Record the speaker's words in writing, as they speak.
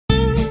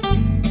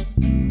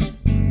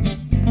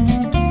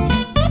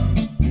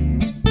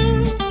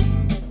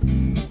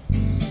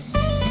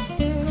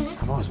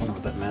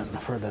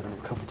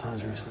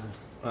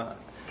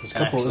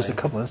There's a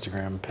couple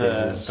Instagram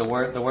pages. The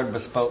word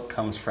bespoke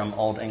comes from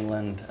Old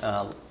England.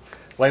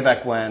 Way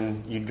back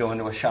when, you'd go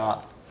into a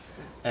shop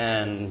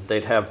and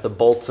they'd have the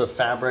bolts of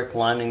fabric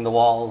lining the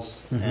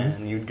walls,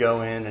 and you'd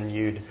go in and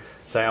you'd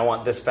say, I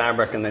want this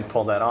fabric, and they'd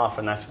pull that off,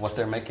 and that's what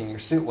they're making your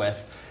suit with.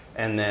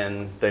 And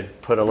then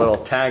they'd put a little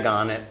tag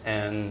on it,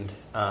 and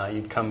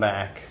you'd come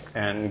back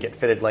and get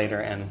fitted later.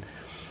 And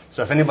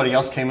so if anybody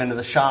else came into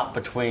the shop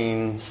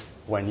between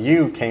when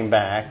you came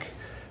back,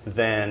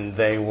 then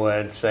they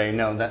would say,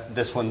 no,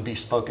 this one be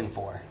spoken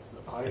for.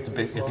 It's a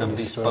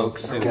bespoke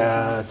suit.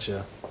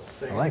 Gotcha.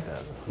 I like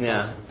that.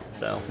 That's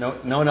awesome. So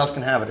no one else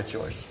can have it. It's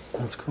yours.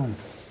 That's cool.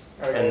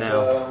 All right, and guys,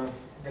 now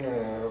we're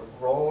gonna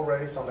roll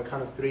ready. So on the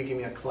count of 3, give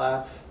me a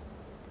clap.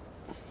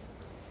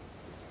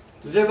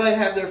 Does everybody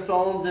have their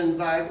phones in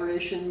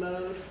vibration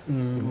mode?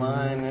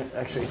 Mine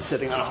actually is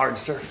sitting on a hard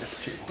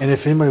surface too. And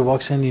if anybody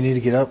walks in, you need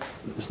to get up.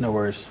 There's no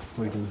worries.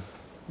 We can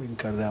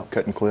cut it out.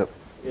 Cut and clip.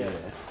 Yeah.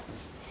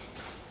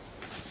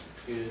 That's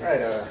good. All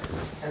right,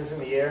 hands in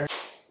the air.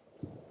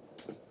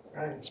 All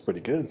right. It's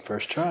pretty good.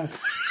 First try.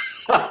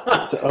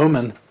 It's an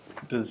omen.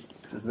 Does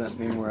that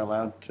mean we're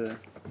allowed to?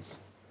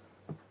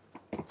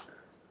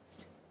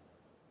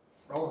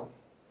 Rolling.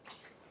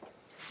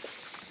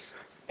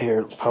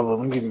 Here, Pablo,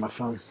 let me give you my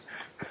phone.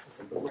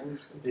 It's a good one.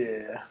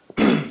 Yeah.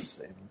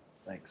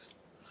 Thanks.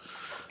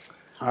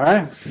 All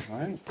right.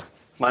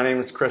 My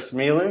name is Chris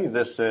Mealy.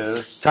 This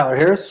is Tyler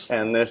Harris.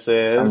 And this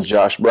is I'm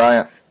Josh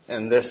Bryant.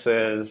 And this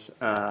is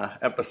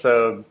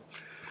episode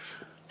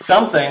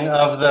something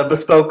of the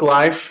Bespoke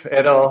Life.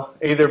 It'll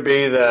either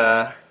be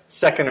the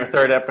second or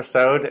third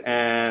episode,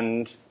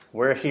 and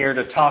we're here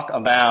to talk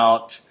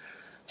about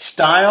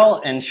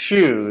style and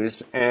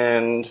shoes.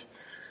 And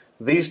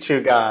these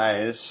two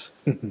guys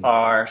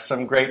are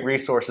some great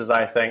resources,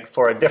 I think,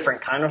 for a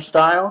different kind of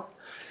style.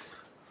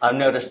 I've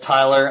noticed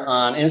Tyler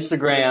on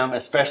Instagram,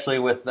 especially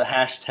with the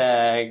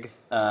hashtag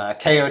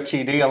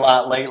KOTD a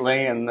lot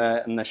lately, and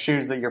the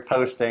shoes that you're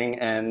posting.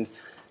 And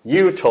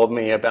you told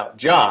me about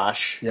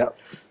Josh. Yep.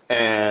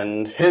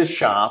 And his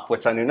shop,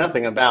 which I knew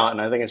nothing about, and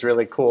I think it's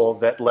really cool,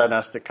 that led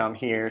us to come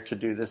here to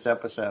do this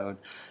episode.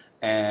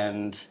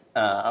 And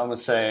I would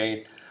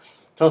say,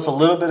 tell us a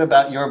little bit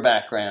about your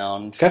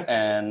background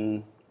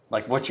and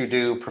like what you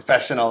do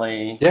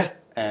professionally,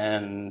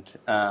 and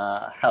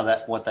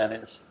what that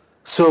is.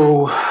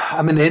 So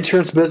I'm in the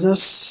insurance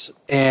business,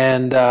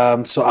 and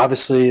so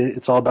obviously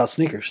it's all about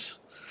sneakers.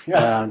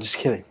 I'm just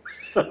kidding.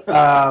 It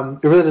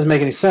really doesn't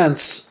make any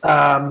sense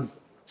from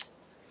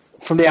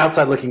the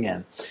outside looking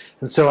in.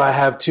 And so I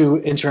have 2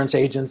 insurance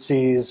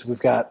agencies. We've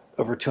got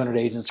over 200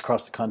 agents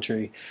across the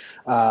country.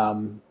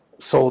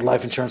 Sold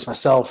life insurance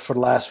myself for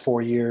the last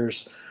 4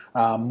 years.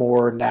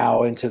 More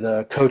now into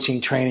the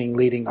coaching, training,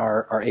 leading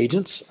our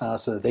agents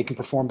so that they can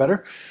perform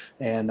better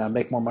and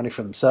make more money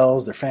for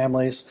themselves, their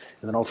families,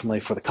 and then ultimately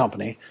for the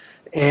company.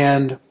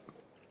 And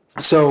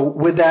so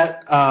with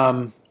that,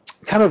 kind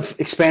of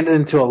expanded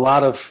into a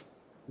lot of,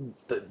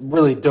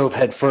 really dove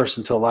head first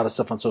into a lot of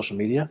stuff on social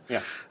media,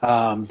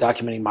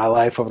 documenting my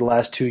life over the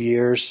last 2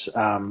 years,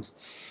 a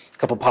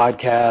couple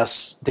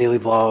podcasts, daily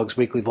vlogs,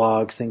 weekly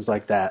vlogs, things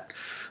like that.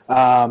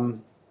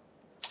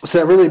 So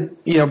that really,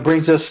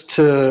 brings us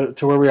to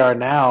where we are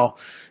now,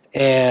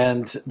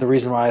 and the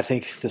reason why I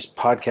think this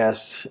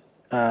podcast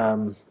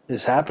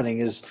is happening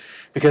is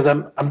because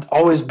I'm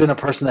always been a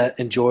person that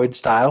enjoyed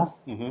style,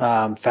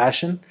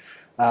 fashion.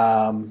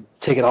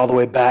 Take it all the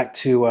way back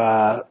to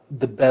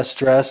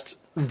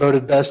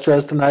voted best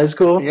dressed in high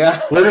school.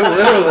 Yeah,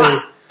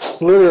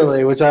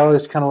 literally, which I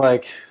always kind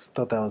of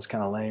thought that was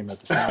kind of lame at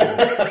the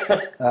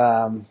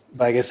time.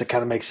 But I guess it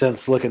kind of makes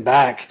sense looking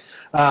back.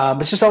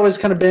 It's just always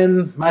kind of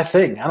been my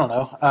thing. I don't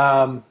know.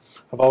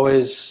 I've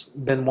always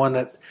been one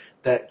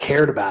that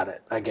cared about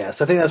it, I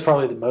guess. I think that's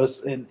probably the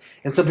most. And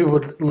some people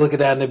would look at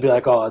that and they'd be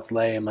like, "Oh, that's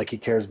lame. Like he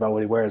cares about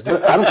what he wears."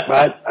 But I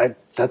don't.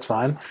 That's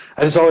fine.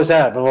 I just always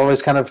have. I've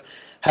always kind of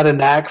had a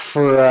knack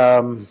for,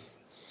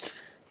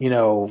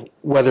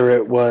 whether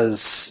it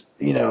was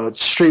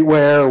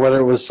streetwear or whether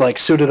it was like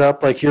suited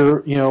up like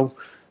your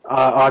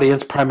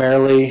audience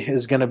primarily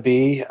is going to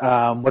be,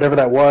 whatever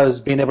that was,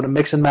 being able to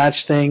mix and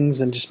match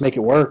things and just make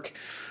it work.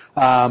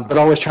 But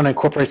always trying to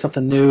incorporate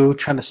something new,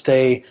 trying to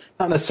stay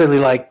not necessarily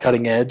like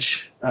cutting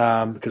edge,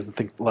 because I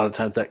think a lot of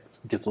times that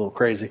gets a little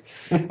crazy,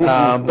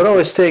 but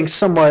always staying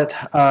somewhat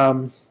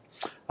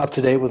up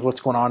to date with what's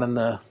going on in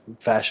the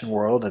fashion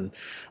world, and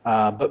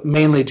but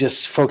mainly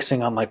just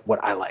focusing on like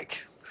what I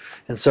like.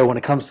 And so when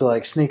it comes to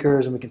like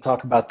sneakers, and we can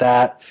talk about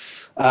that,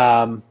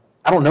 I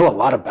don't know a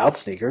lot about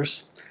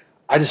sneakers.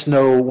 I just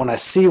know when I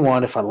see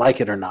one if I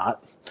like it or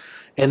not.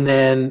 And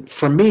then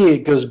for me, it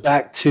goes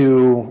back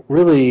to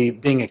really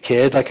being a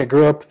kid. Like I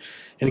grew up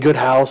in a good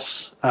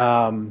house. We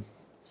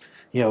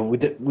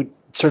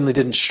certainly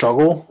didn't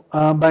struggle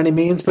by any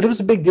means, but it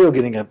was a big deal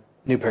getting a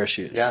new pair of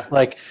shoes. Yeah.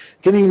 Like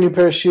getting a new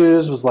pair of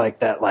shoes was like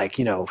that,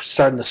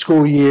 starting the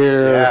school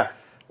year. Yeah.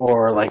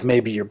 Or like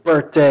maybe your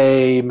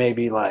birthday,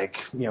 maybe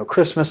like,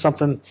 Christmas,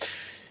 something.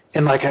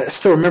 And like I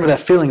still remember that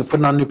feeling of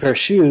putting on a new pair of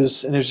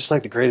shoes, and it was just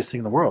like the greatest thing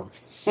in the world.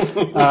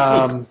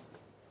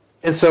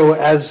 And so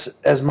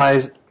as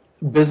my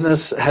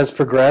business has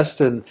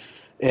progressed and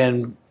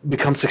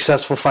become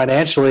successful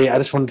financially, I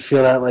just wanted to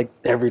feel that like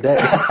every day.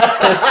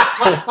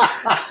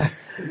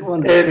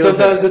 And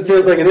sometimes it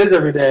feels like it is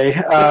every day,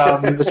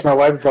 which my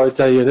wife would probably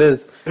tell you it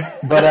is.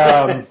 But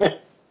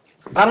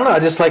I don't know.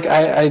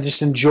 I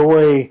just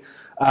enjoy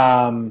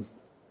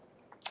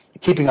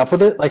keeping up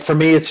with it. Like for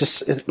me,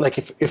 it's like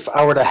if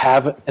I were to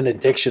have an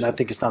addiction, I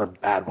think it's not a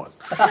bad one.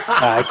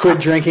 I quit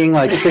drinking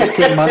like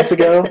 16 months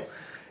ago.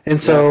 And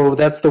so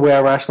that's the way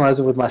I rationalize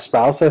it with my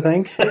spouse, I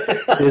think,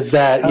 is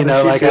that, I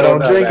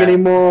don't drink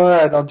anymore.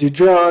 I don't do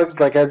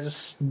drugs. Like I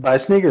just buy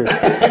sneakers.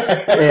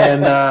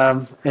 And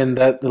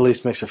that at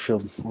least makes her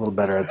feel a little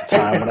better at the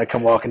time when I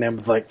come walking in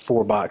with like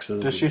 4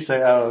 boxes. Does she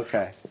say, oh,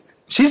 okay?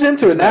 She's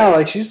into it now.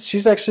 Like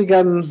she's actually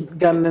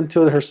gotten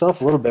into it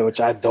herself a little bit, which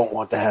I don't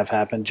want to have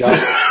happen.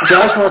 Josh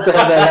wants to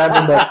have that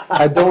happen, but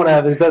I don't want to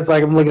have this. That's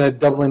like I'm looking at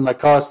doubling my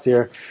costs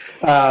here.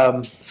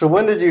 So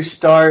when did you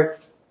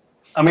start?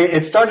 I mean,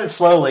 it started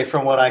slowly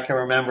from what I can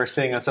remember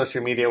seeing on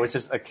social media, which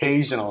is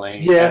occasionally,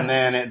 and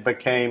then it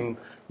became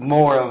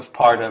more of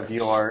part of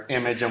your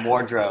image and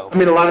wardrobe. I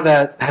mean, a lot of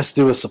that has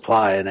to do with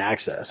supply and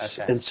access.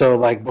 Okay. And so,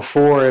 like,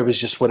 before, it was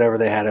just whatever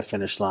they had at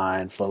Finish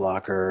Line, Foot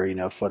Locker,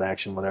 Foot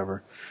Action,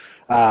 whatever.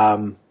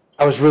 I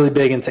was really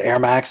big into Air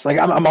Max. Like,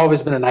 I'm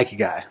always been a Nike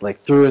guy, like,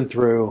 through and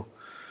through.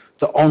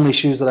 The only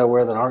shoes that I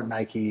wear that aren't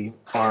Nike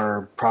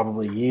are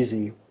probably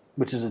Yeezy,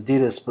 which is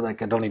Adidas, but,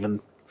 like, I don't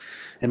even...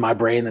 in my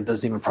brain that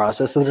doesn't even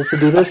process that it's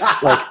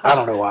Adidas. Like, I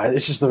don't know why.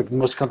 It's just the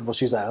most comfortable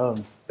shoes I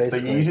own,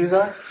 basically. The Yeezys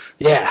are?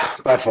 Yeah,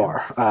 by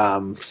far.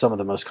 Some of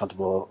the most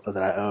comfortable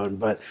that I own.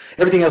 But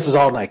everything else is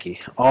all Nike.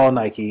 All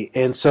Nike.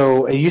 And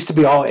so it used to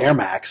be all Air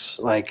Max,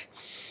 like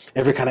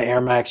every kind of Air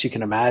Max you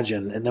can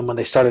imagine. And then when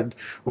they started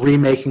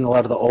remaking a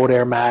lot of the old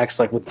Air Max,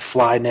 like with the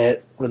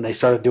Flyknit, when they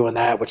started doing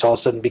that, which all of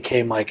a sudden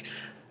became like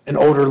an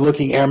older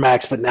looking Air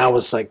Max, but now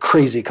was like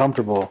crazy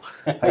comfortable.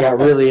 I got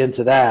really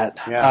into that.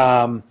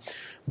 Yeah.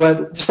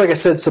 But just like I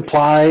said,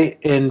 supply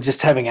and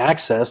just having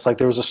access, like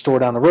there was a store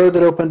down the road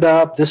that opened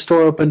up, this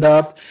store opened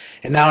up,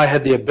 and now I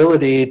had the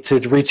ability to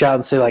reach out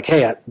and say like,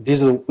 hey,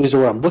 these are what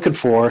I'm looking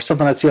for,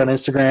 something I see on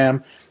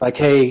Instagram, like,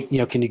 hey,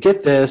 can you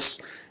get this?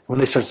 When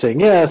they started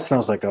saying yes, and I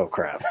was like, oh,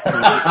 crap.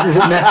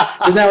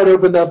 Because now it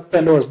opened up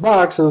Pandora's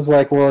box. I was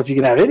like, well, if you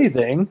can have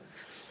anything,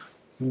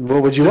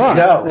 what would you want?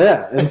 Go.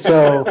 Yeah, and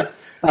so...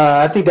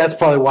 I think that's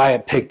probably why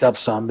it picked up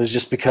some. It was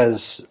just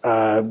because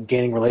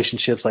gaining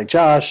relationships like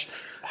Josh.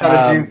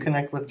 How did you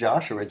connect with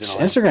Josh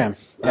originally? Instagram.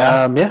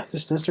 Yeah.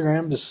 Just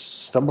Instagram.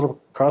 Just stumbled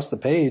across the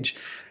page,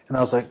 and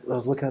I was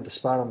looking at the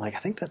spot. I'm like, I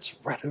think that's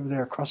right over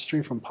there across the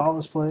street from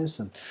Paula's place,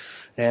 and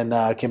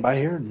came by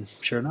here, and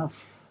sure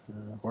enough,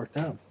 worked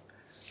out.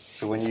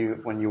 So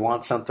when you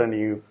want something,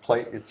 you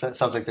play. It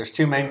sounds like there's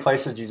 2 main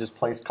places. You just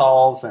place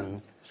calls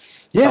and.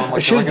 Yeah,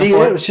 it's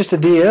just a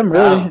DM,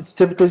 really. Wow. It's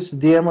typically just a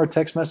DM or a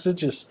text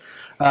message.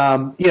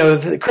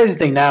 The crazy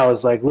thing now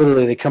is, like,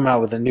 literally they come out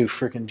with a new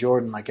freaking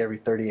Jordan, like, every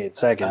 38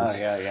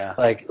 seconds. Oh, yeah.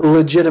 Like,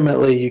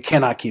 legitimately, you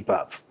cannot keep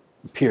up,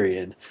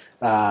 period.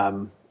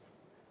 Like,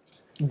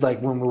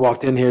 when we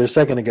walked in here a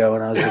second ago,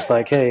 and I was just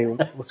like, hey,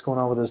 what's going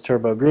on with those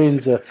turbo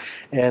greens? But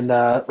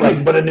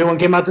a new one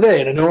came out today,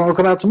 and a new one will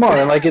come out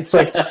tomorrow. Like, it's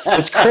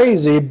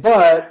crazy,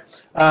 but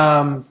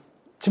to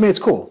me, it's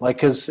cool. Like,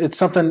 because it's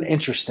something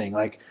interesting.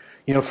 Like,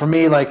 for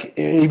me, like,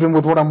 even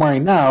with what I'm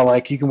wearing now,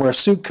 like, you can wear a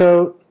suit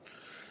coat,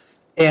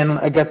 and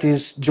I got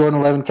these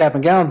Jordan 11 cap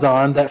and gowns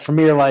on that for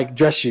me are like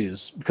dress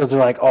shoes because they're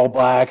like all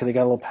black and they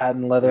got a little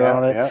patent leather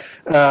on it.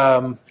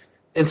 Yeah.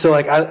 And so,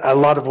 like, a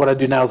lot of what I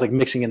do now is like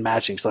mixing and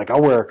matching. So, like,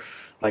 I'll wear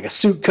like a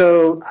suit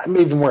coat. I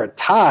may even wear a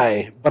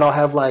tie, but I'll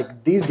have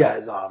like these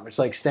guys on, which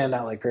like stand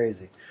out like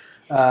crazy.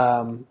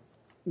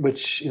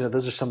 Which,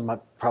 those are some of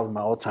probably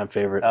my all-time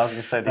favorite. I was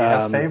going to say, do you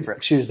have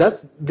favorites? Shoes.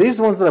 These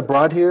ones that I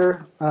brought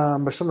here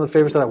are some of the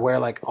favorites that I wear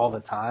like all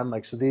the time.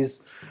 Like, so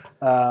these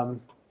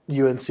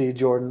UNC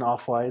Jordan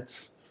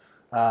Off-Whites,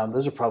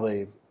 those are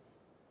probably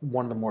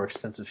one of the more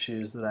expensive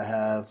shoes that I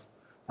have.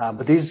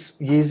 But these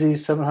Yeezy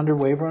 700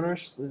 Wave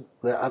Runners,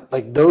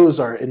 like,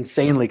 those are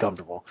insanely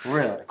comfortable.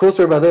 Really? The cool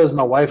story about those,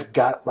 my wife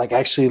got did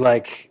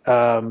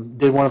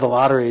one of the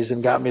lotteries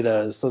and got me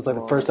those. So it's like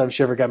the first time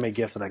she ever got me a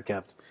gift that I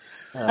kept.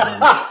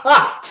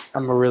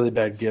 I'm a really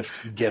bad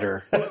gift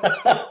getter.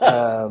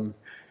 And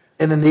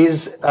then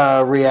these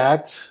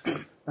React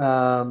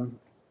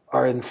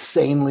are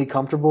insanely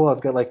comfortable.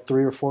 I've got like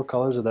 3 or 4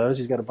 colors of those.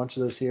 He's got a bunch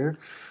of those here.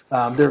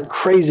 They're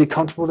crazy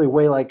comfortable. They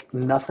weigh like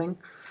nothing,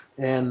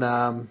 and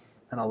I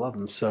love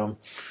them. So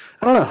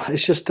I don't know.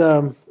 It's just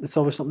it's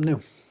always something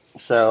new.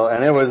 So,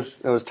 and it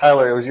was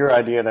Tyler. It was your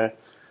idea to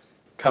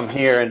come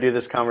here and do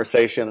this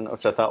conversation,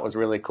 which I thought was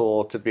really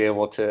cool to be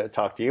able to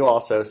talk to you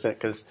also,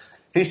 because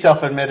he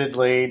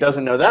self-admittedly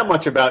doesn't know that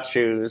much about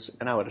shoes,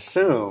 and I would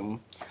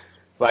assume,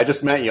 well, I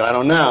just met you, I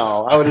don't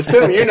know. I would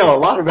assume you know a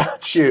lot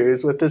about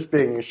shoes with this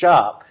being a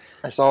shop.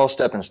 It's all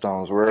stepping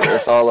stones.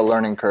 It's all a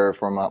learning curve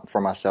for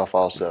myself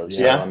also.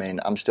 So, yeah. I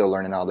mean, I'm still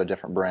learning all the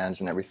different brands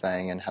and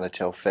everything and how to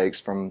tell fakes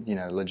from,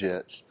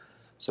 legits.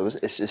 So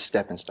it's just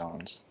stepping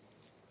stones.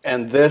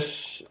 And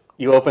this,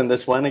 you opened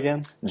this when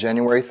again?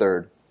 January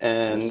 3rd.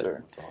 And Yes,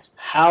 sir.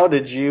 how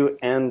did you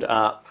end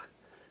up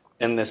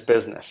in this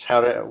business?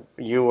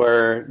 You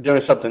were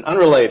doing something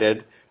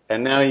unrelated,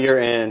 and now you're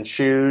in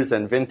shoes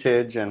and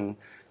vintage and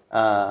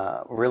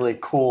really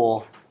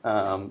cool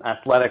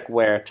athletic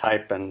wear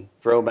type and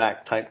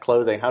throwback type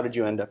clothing. How did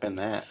you end up in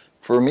that?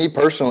 For me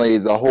personally,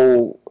 the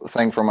whole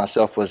thing for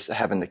myself was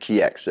having the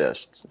key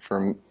access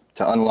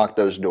to unlock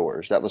those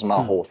doors. That was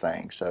my whole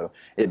thing. So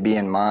it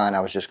being mine, I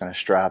was just going to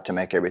strive to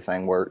make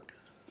everything work.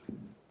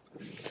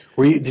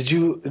 Did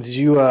you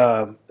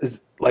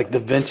like the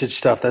vintage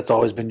stuff? That's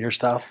always been your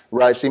style.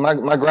 Right. See,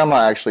 my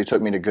grandma actually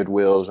took me to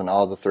Goodwill's and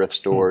all the thrift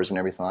stores and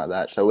everything like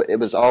that. So it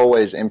was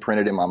always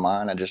imprinted in my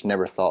mind. I just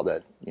never thought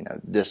that,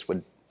 this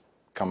would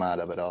come out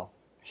of it all.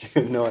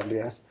 No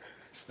idea.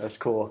 That's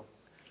cool.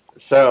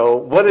 So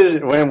what is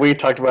it, when we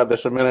talked about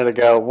this a minute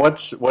ago,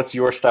 what's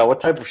your style? What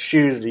type of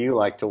shoes do you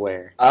like to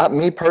wear?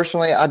 Me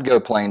personally, I'd go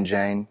plain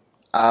Jane.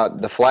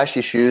 The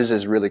flashy shoes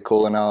is really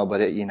cool and all, but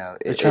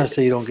They're trying to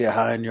say you don't get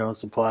high on your own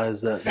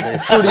supplies.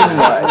 Pretty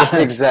much,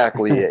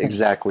 exactly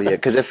it.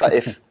 Because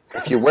if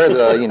you wear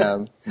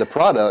the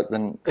product,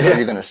 then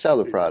you're going to sell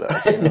the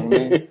product. You know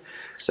what I mean?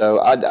 So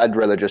I'd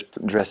rather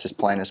just dress as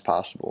plain as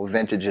possible.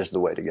 Vintage is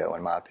the way to go,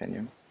 in my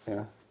opinion.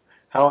 Yeah.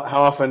 How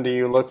often do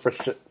you look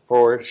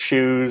for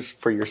shoes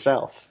for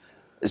yourself?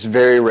 It's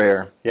very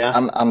rare. Yeah.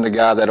 I'm the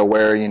guy that'll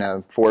wear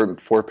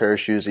four pair of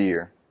shoes a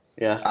year.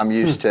 Yeah. I'm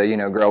used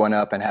to growing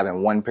up and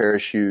having one pair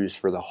of shoes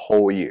for the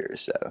whole year.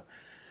 So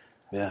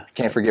Yeah.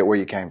 can't forget where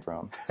you came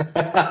from.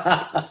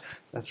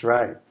 That's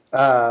right.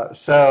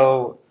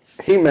 So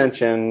he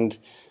mentioned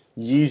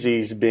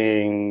Yeezys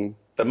being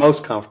the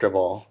most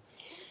comfortable.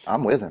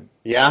 I'm with him.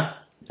 Yeah?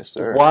 Yes,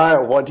 sir. Why?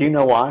 What do you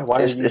know why?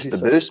 Why It's are Yeezys the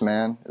so- boost,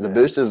 man. The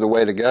boost is the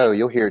way to go.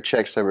 You'll hear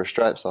checks over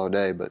stripes all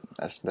day, but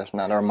that's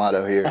not our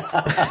motto here.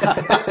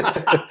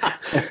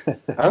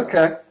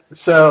 Okay.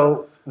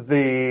 So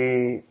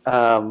I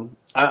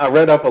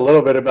read up a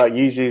little bit about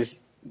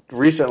Yeezys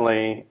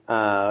recently,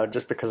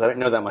 just because I didn't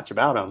know that much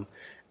about them,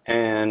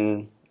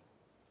 and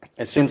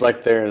it seems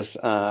like there's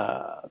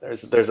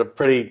a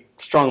pretty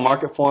strong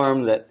market for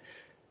them. That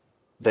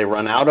they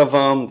run out of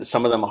them.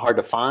 Some of them are hard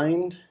to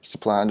find.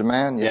 Supply and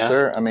demand, yes, Yeah.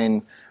 sir. I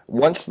mean,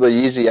 once the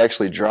Yeezy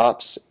actually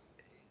drops,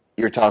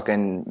 you're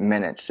talking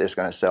minutes. It's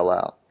going to sell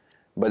out.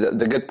 But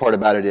the good part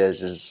about it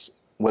is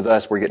with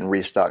us, we're getting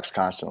restocks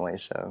constantly.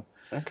 So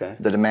Okay.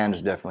 the demand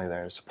is definitely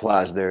there.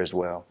 Supply is there as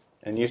well.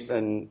 And you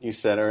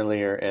said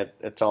earlier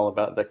it's all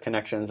about the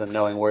connections and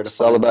knowing where to It's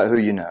find all them. about who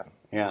you know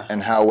Yeah.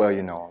 and how well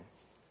you know them.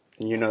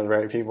 And you know the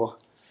right people.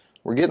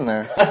 We're getting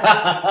there.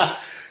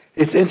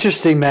 It's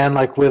interesting, man,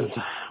 like with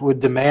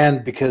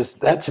demand, because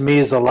that to me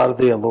is a lot of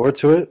the allure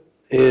to it,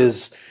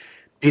 is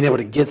being able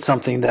to get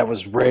something that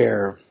was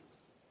rare.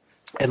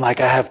 And like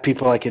I have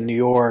people like in New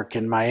York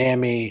and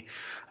Miami,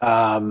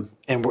 and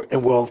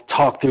we'll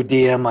talk through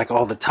DM like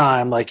all the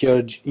time, like,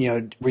 were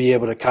you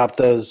able to cop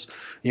those,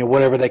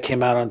 whatever that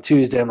came out on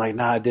Tuesday? I'm like,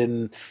 nah, I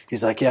didn't.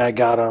 He's like, yeah, I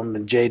got them,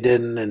 and Jay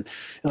didn't, and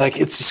like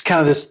it's just kind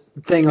of this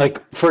thing.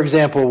 Like for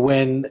example,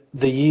 when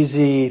the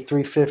Yeezy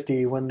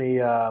 350, when the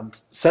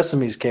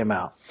Sesames came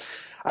out,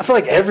 I feel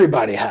like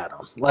everybody had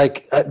them.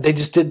 Like they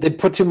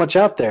put too much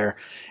out there,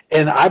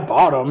 and I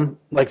bought them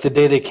like the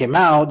day they came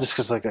out, just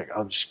because like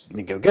I'll just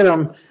go get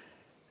them.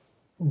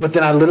 But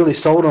then I literally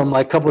sold them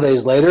like a couple of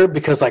days later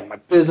because like my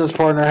business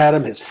partner had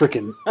them, his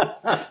freaking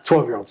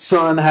 12-year-old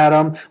son had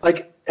them.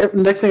 Like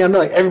next thing I know,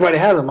 like everybody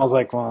had them. I was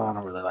like, well, I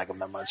don't really like them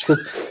that much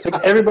because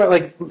like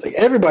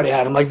everybody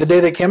had them like the day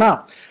they came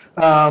out.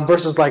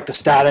 Versus like the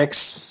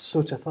Statics,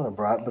 which I thought I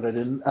brought, but I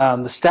didn't.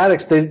 The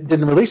Statics, they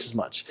didn't release as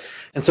much,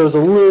 and so it was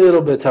a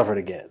little bit tougher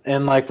to get.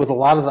 And like with a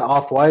lot of the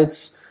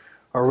off-whites,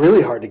 are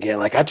really hard to get.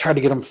 Like I tried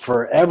to get them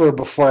forever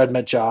before I'd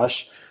met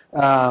Josh.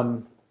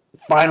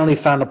 Finally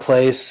found a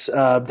place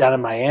down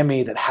in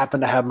Miami that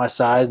happened to have my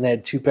size, and they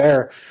had 2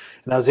 pair,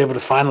 and I was able to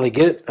finally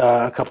get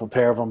a couple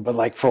pair of them. But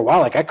like for a while,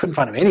 like I couldn't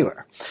find them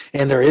anywhere.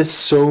 And there is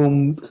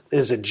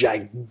a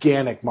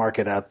gigantic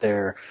market out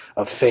there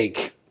of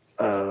fake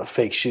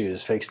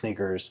shoes, fake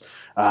sneakers,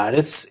 and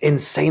it's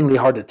insanely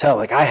hard to tell.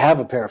 Like I have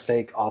a pair of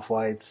fake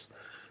off-whites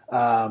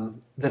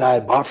that I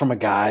had bought from a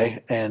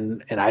guy,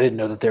 and I didn't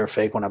know that they were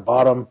fake when I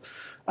bought them.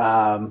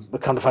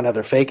 But come to find out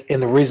they're fake,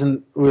 and the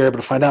reason we were able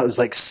to find out was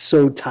like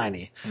so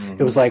tiny.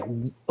 It was like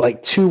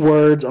 2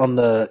 words on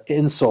the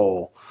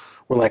insole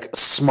were like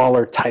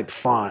smaller type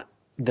font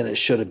than it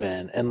should have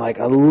been, and like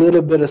a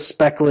little bit of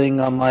speckling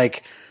on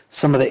like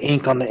some of the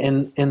ink on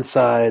the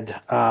inside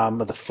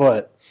of the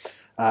foot,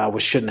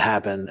 which shouldn't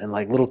happen, and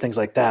like little things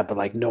like that. But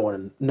like no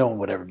one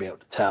would ever be able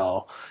to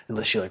tell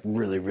unless you like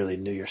really really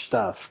knew your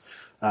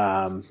stuff.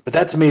 But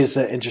that to me is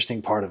the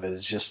interesting part of it.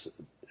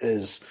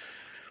 Is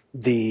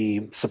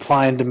the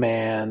supply and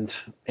demand,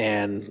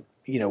 and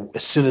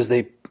as soon as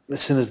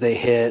they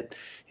hit,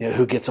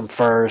 who gets them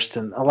first,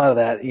 and a lot of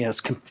that,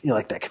 it's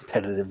like that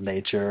competitive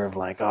nature of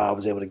like, oh, I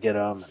was able to get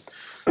them,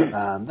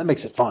 and that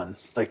makes it fun.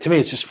 Like to me,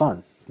 it's just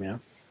fun,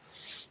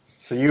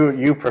 So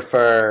you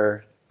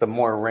prefer the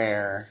more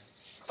rare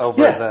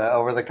over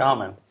the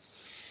common?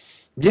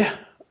 Yeah,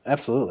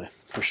 absolutely,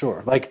 for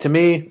sure. Like to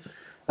me,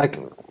 like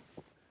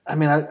I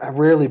mean, I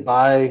rarely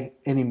buy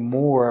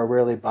anymore. I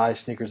rarely buy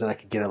sneakers that I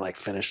could get at like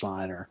Finish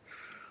Line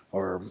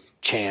or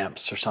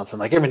Champs or something.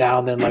 Like every now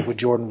and then, like with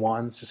Jordan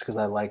 1s, just because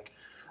I like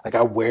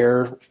I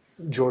wear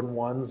Jordan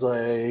 1s,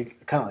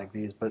 like kind of like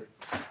these, but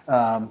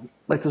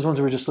like those ones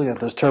we were just looking at,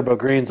 those turbo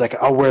greens, like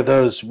I'll wear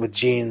those with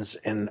jeans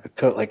and a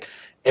coat like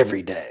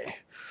every day.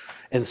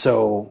 And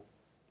so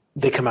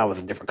they come out with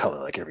a different color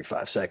like every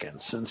 5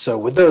 seconds. And so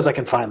with those I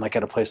can find like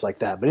at a place like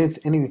that. But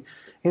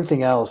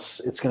anything else,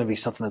 it's going to be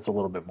something that's a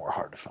little bit more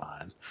hard to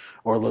find,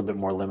 or a little bit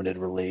more limited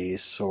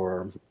release,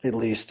 or at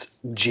least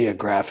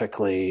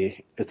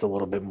geographically it's a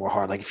little bit more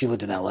hard. Like if you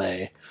lived in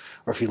LA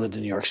or if you lived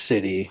in New York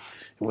City,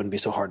 it wouldn't be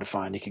so hard to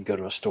find. You could go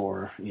to a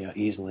store,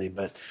 easily.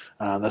 But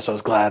that's what I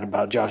was glad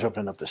about Josh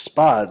opening up this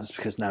spot, is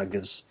because now it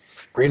gives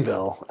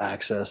Greenville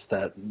access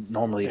that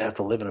normally you'd have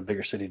to live in a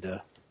bigger city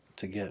to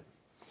get.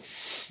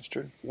 That's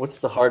true. What's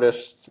the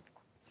hardest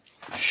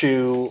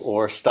shoe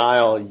or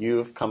style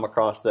you've come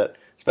across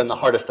that's been the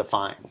hardest to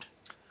find?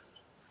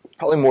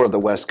 Probably more of the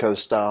West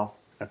Coast style.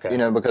 Okay.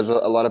 Because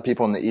a lot of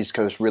people on the East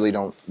Coast really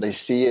don't. They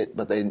see it,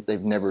 but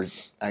they've never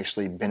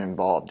actually been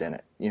involved in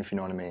it. If you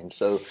know what I mean.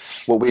 So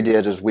what we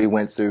did is we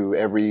went through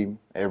every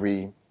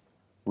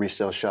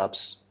resale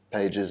shop's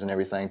pages and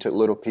everything, took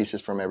little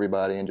pieces from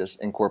everybody, and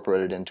just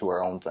incorporated it into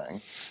our own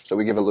thing. So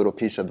we give a little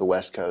piece of the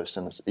West Coast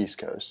and the East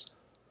Coast.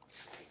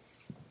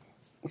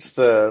 What's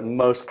the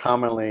most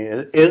commonly?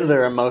 Is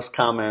there a most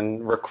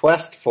common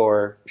request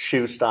for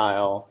shoe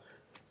style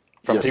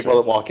from Yes, people sir.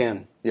 that walk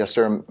in? Yes,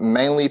 sir.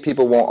 Mainly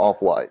people want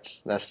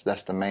off-whites.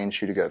 That's the main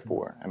shoe to go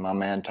for. And my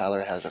man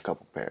Tyler has a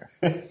couple pair.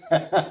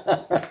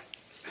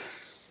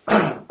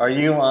 Are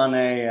you on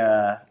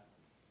do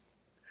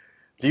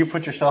you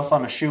put yourself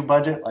on a shoe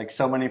budget, like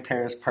so many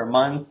pairs per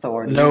month,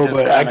 or do you No, just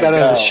but I kinda got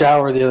out of the go?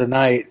 shower the other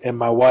night, and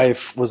my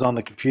wife was on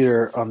the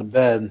computer on the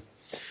bed.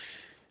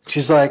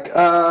 She's like,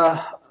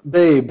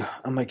 babe.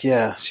 I'm like,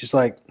 yeah. She's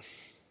like,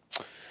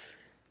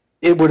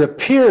 it would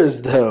appear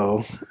as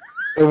though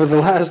over the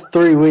last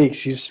 3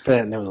 weeks you've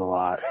spent, and it was a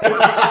lot.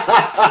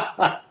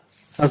 I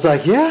was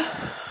like, yeah?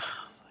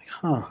 I was like,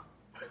 huh.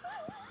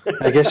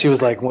 I guess she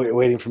was like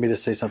waiting for me to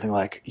say something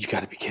like, you got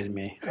to be kidding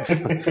me.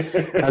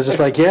 I was just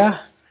like, yeah.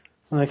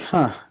 I'm like,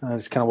 huh. And I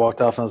just kind of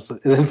walked off, and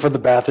then from the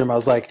bathroom, I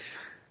was like,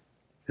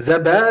 is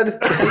that bad?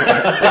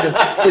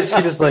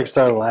 She just like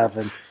started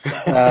laughing.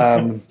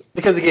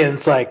 Because again,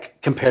 it's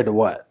like compared to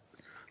what?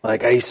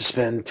 Like I used to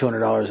spend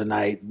 $200 a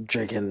night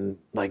drinking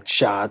like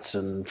shots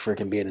and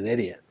freaking being an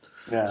idiot.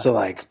 Yeah. So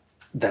like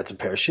that's a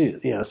pair of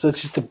shoes. So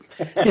it's just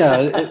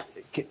it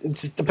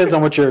just depends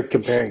on what you're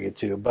comparing it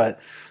to. But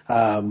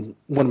one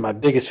of my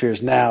biggest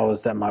fears now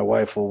is that my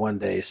wife will one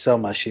day sell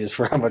my shoes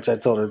for how much I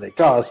told her they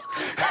cost.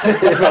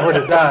 If I were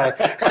to die,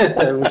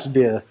 that would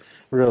be a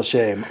real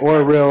shame, or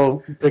a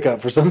real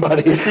pickup for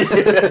somebody.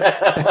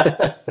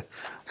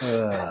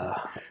 I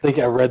think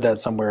I read that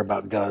somewhere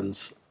about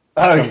guns.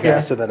 Some guy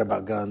said that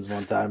about guns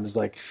one time. It's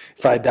like,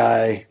 if I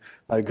die,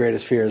 my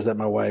greatest fear is that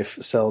my wife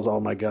sells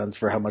all my guns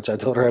for how much I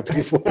told her I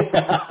paid for.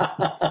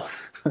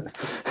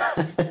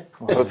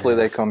 Well, hopefully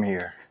they come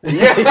here.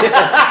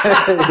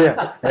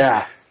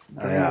 Yeah.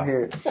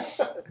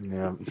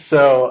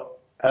 So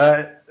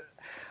a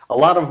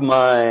lot of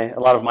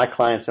my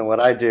clients and what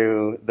I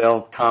do,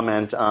 they'll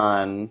comment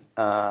on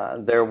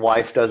their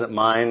wife doesn't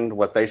mind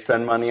what they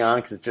spend money on,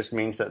 because it just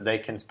means that they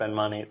can spend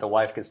money. The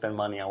wife can spend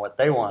money on what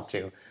they want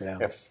to. Yeah.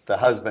 If the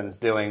husband's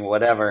doing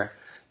whatever,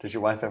 does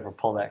your wife ever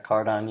pull that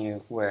card on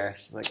you where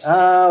she's like,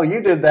 "Oh,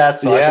 you did that,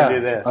 so I can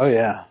do this"? Oh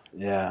yeah.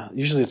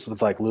 Usually it's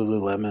with like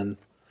Lululemon,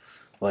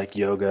 like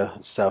yoga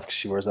stuff, because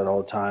she wears that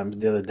all the time.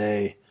 The other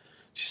day,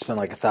 she spent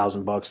like $1,000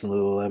 in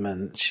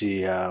Lululemon.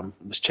 She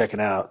was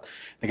checking out.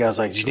 The guy was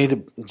like,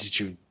 did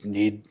you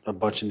need a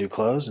bunch of new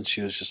clothes? And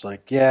she was just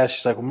like, yeah.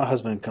 She's like, well, my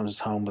husband comes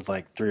home with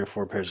like 3 or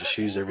 4 pairs of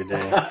shoes every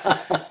day.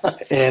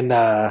 And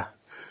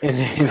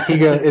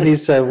he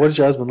said, what does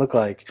your husband look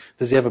like?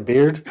 Does he have a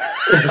beard?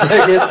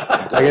 I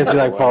guess he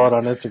like followed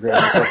on Instagram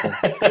or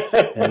something.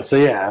 And so,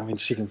 yeah, I mean,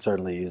 she can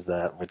certainly use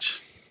that,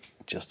 which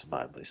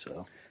justifiably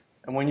so.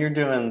 And when you're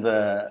doing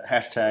the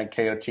hashtag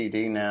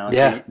KOTD now,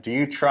 Yeah. do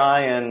you try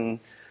and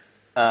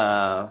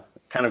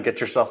kind of get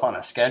yourself on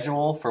a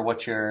schedule for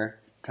what you're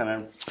kind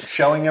of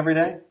showing every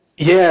day?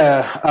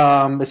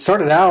 Yeah, it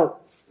started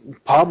out,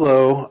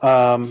 Pablo,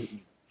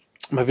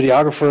 my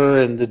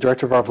videographer and the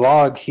director of our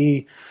vlog,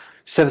 he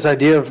just had this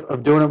idea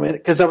of doing it,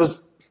 because I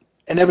was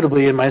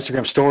inevitably in my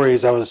Instagram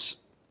stories, I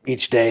was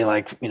each day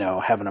like,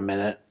 having a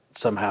minute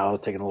somehow,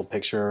 taking a little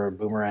picture or a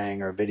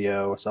boomerang or a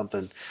video or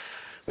something.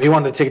 But he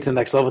wanted to take it to the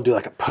next level and do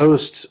like a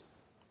post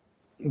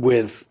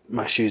with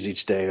my shoes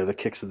each day or the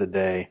kicks of the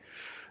day.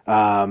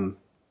 And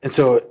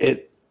so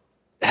it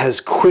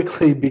has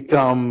quickly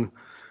become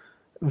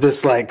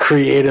this like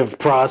creative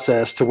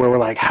process to where we're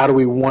like, how do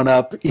we one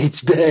up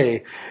each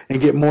day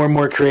and get more and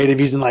more creative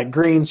using like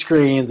green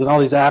screens and all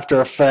these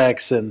After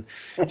Effects, and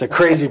it's a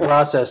crazy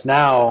process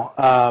now.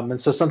 And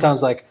so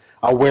sometimes like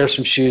I'll wear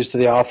some shoes to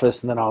the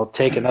office, and then I'll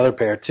take another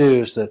pair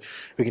too, so that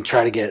we can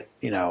try to get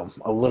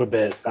a little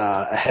bit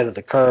ahead of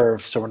the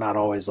curve, so we're not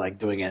always like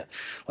doing it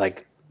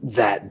like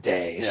that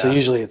day. Yeah. So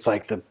usually it's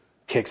like the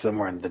kicks them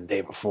were the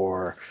day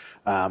before,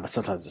 but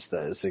sometimes it's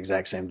the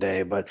exact same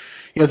day. But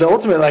the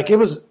ultimate, like, it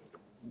was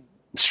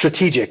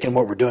strategic in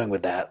what we're doing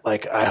with that.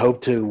 Like, I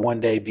hope to one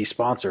day be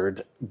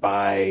sponsored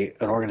by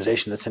an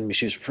organization that sends me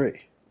shoes for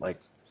free. Like,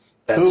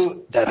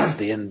 that's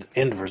the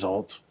end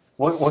result.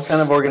 What kind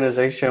of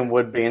organization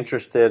would be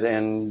interested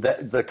in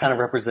the kind of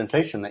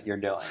representation that you're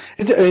doing?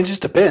 It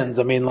just depends.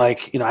 I mean,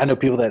 like, I know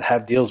people that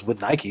have deals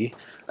with Nike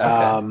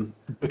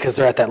because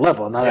they're at that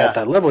level. I'm not at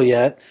that level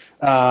yet.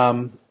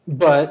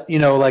 But,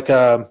 like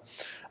a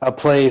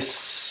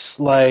place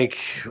like,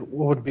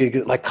 what would be a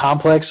good, like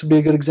Complex would be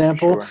a good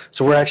example. Sure.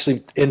 So we're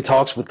actually in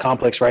talks with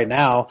Complex right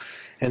now.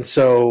 And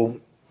so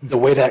the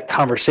way that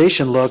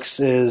conversation looks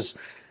is,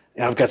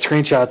 I've got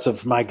screenshots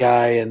of my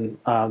guy and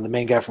the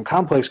main guy from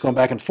Complex going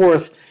back and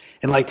forth.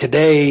 And like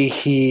today,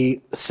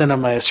 he sent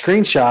him a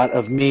screenshot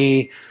of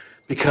me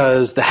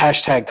because the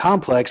hashtag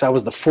Complex, I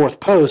was the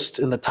 4th post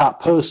in the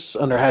top posts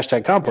under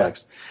hashtag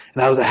Complex.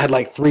 Yeah. And I had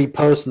like 3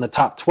 posts in the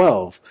top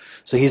 12.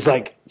 So he's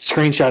like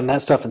screenshotting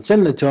that stuff and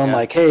sending it to him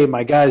like, hey,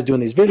 my guy's doing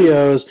these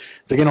videos.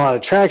 They're getting a lot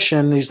of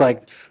traction. He's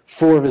like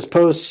 4 of his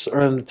posts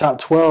are in the top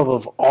 12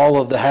 of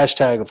all of the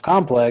hashtag of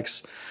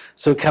Complex.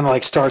 So it kind of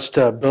like starts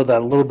to build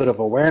that little bit of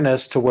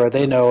awareness to where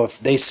they know if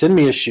they send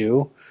me a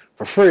shoe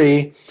for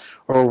free,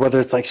 or whether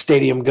it's like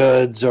Stadium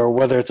Goods, or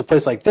whether it's a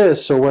place like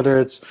this, or whether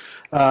it's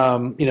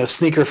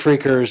Sneaker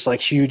Freakers,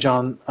 like huge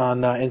on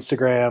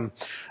Instagram,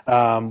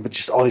 with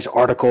just all these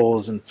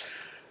articles. And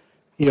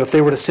if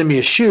they were to send me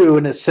a shoe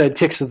and it said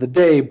Kicks of the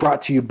Day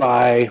brought to you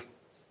by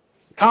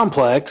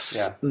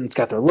Complex, and it's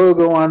got their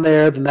logo on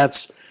there, then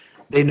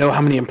they know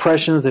how many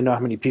impressions, they know how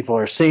many people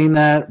are seeing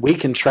that. We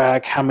can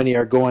track how many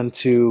are going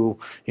to,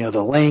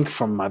 the link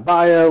from my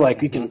bio.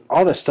 Like, we can,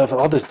 all this stuff,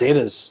 all this data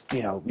is,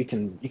 you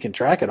can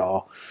track it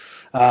all.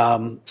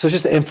 So it's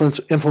just the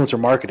influencer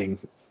marketing,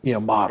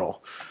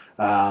 model,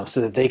 so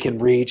that they can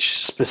reach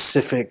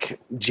specific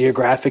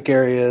geographic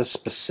areas,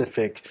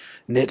 specific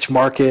niche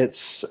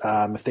markets.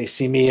 If they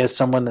see me as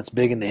someone that's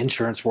big in the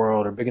insurance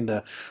world or big in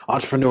the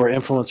entrepreneur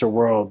influencer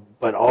world,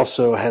 but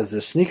also has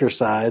this sneaker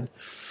side,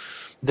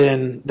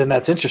 then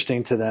that's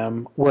interesting to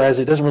them. Whereas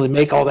it doesn't really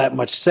make all that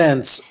much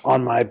sense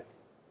on my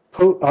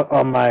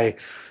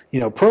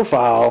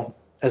profile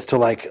as to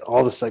like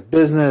all this like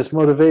business,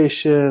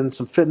 motivation,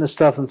 some fitness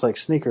stuff, and it's like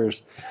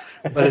sneakers.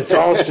 But it's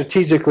all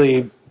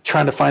strategically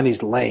trying to find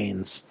these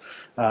lanes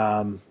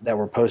that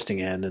we're posting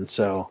in, and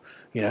so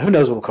who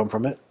knows what will come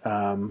from it.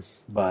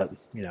 But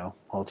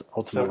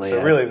ultimately,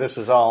 so really, this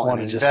is all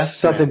wanted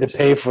just something to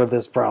pay for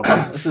this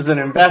problem. This is an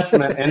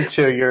investment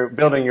into your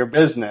building your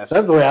business.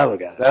 That's the way I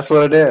look at it. That's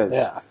what it is.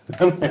 Yeah,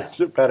 that makes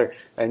it better.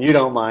 And you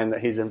don't mind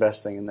that he's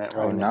investing in that,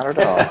 right? Oh, not at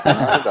all.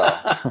 Not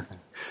at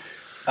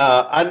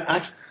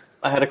all.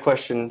 I had a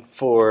question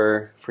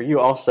for you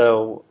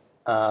also.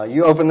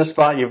 You opened the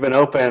spot. You've been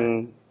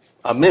open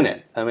a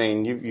minute. I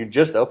mean, you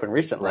just opened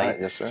recently. Right.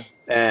 Yes, sir.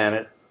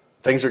 And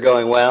things are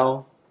going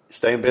well.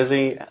 Staying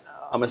busy.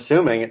 I'm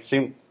assuming it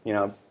seems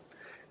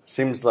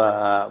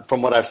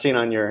from what I've seen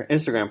on your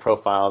Instagram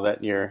profile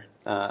that you're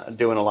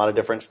doing a lot of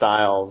different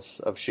styles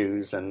of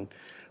shoes. And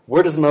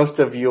where does most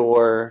of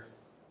your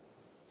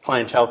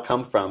clientele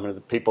come from? Are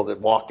the people that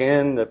walk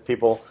in, that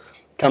people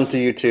come to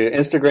you to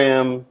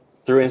Instagram,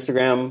 through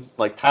Instagram,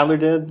 like Tyler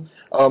did?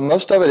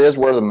 Most of it is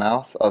word of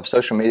mouth.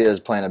 Social media is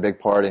playing a big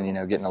part in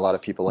getting a lot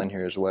of people in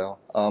here as well.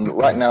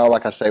 Right now,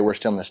 like I say, we're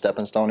still in the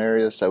stepping stone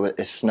area, so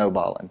it's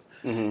snowballing.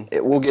 Mm-hmm.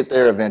 It will get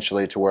there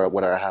eventually to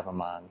what I have in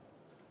mind.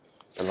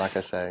 But like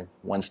I say,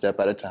 one step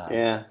at a time.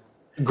 Yeah,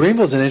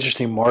 Greenville's an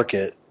interesting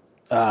market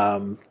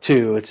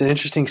too. It's an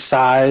interesting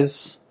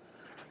size,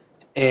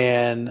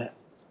 and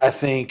I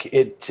think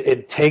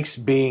it takes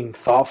being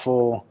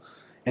thoughtful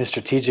and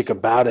strategic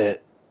about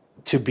it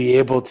to be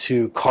able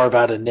to carve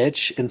out a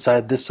niche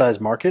inside this size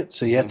market.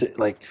 So you have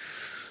to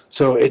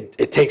so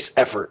it takes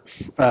effort.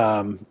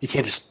 You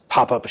can't just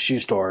pop up a shoe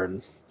store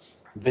and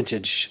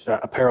vintage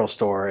apparel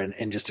store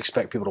and just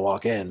expect people to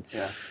walk in,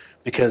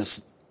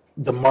 because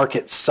the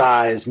market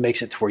size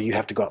makes it to where you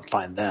have to go out and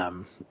find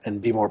them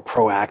and be more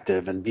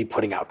proactive and be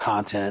putting out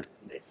content,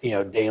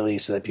 daily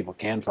so that people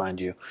can find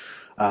you.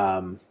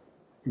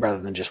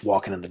 Rather than just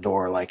walking in the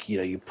door, like,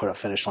 you put a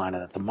finish line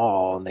in at the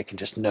mall and they can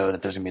just know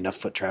that there's going to be enough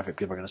foot traffic,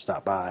 people are going to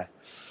stop by.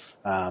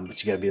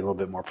 But you got to be a little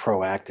bit more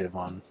proactive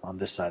on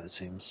this side, it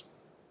seems.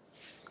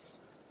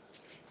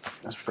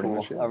 That's pretty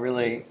much it. I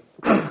really,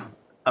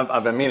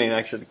 I've been meaning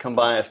actually to come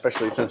by,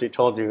 especially since he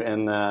told you,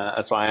 and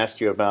that's why I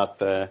asked you about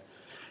the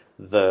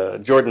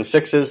Jordan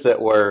 6s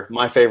that were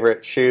my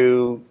favorite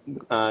shoe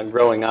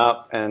growing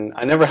up, and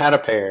I never had a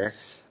pair.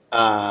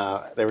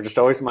 They were just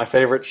always my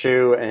favorite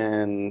shoe,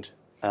 and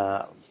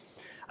I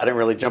didn't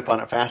really jump on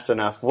it fast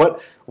enough.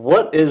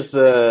 What is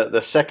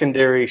the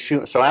secondary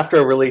shoe? So after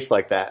a release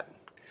like that,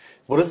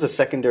 what does the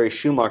secondary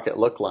shoe market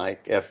look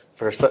like if,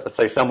 for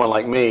say, someone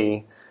like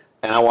me,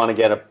 and I want to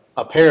get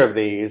a pair of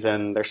these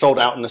and they're sold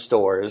out in the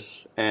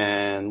stores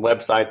and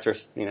websites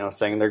are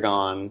saying they're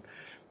gone,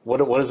 what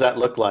does that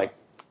look like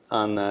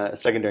on the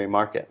secondary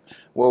market?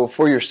 Well,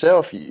 for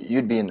yourself,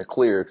 you'd be in the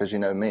clear because you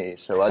know me,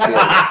 so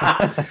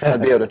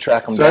I'd be able to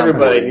track them so down.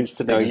 Everybody needs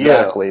to know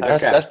exactly. you.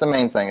 That's the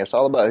main thing. It's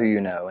all about who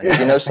you know. And if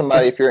you know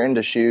somebody, if you're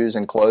into shoes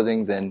and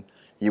clothing, then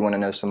you want to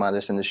know somebody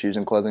that's into shoes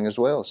and clothing as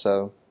well.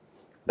 So,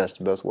 best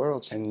of both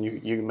worlds. And you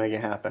can make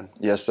it happen.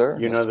 Yes, sir.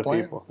 You That's know the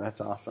plan. people.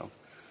 That's awesome.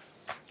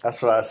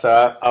 That's what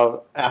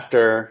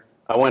after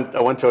I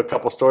went to a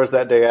couple stores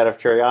that day out of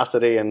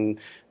curiosity, and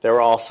they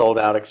were all sold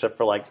out except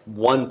for like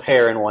one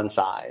pair in one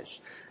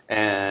size.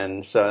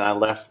 And so I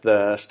left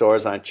the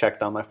stores and I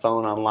checked on my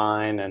phone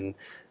online, and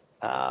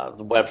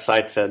the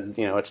website said,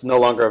 it's no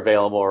longer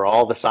available, or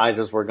all the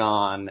sizes were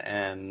gone.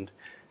 And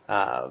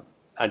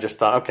I just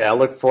thought, okay, I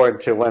look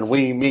forward to when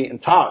we meet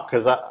and talk,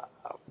 because I'm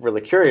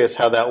really curious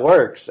how that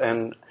works.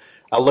 And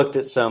I looked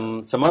at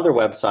some other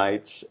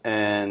websites,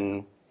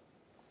 and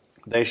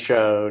they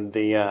showed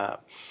the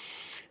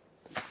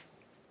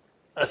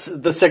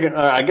second.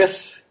 I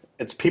guess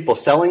it's people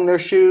selling their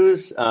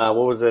shoes. What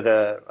was it?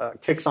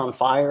 Kicks on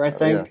Fire, I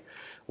think.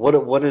 Yeah.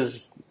 What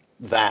is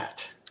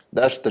that?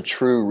 That's the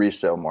true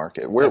resale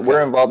market.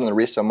 We're involved in the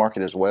resale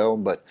market as well,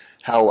 but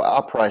how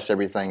I price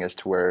everything is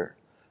to where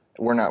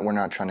we're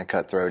not trying to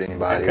cutthroat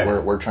anybody. Okay.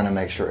 We're trying to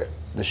make sure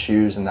the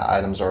shoes and the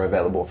items are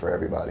available for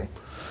everybody.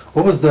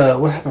 What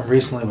happened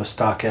recently with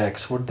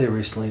StockX? What did they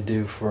recently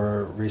do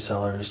for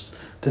resellers?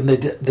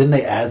 Didn't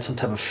they add some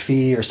type of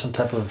fee or some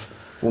type of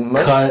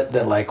cut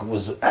that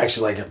was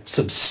actually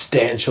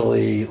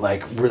substantially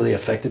really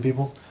affected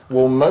people?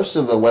 Well, most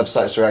of the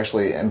websites are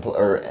actually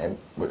implementing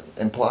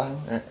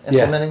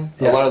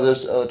a lot of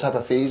those type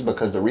of fees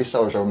because the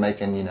resellers are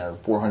making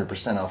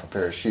 400% off a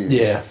pair of shoes.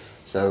 Yeah.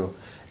 So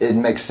it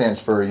makes sense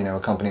for a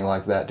company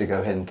like that to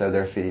go ahead and throw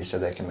their fees so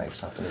they can make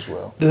something as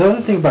well. The other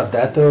thing about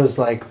that though is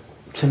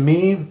to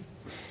me,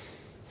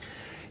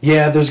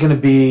 there's going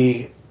to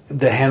be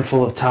the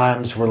handful of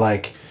times where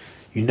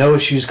a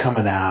shoe's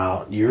coming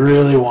out, you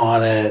really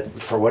want it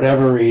for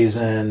whatever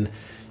reason,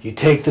 you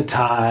take the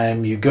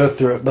time, you go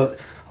through it, but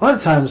a lot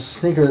of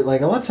times a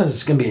lot of times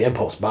it's going to be an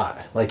impulse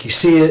buy. You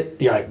see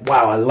it, you're like,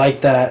 wow, I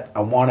like that, I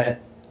want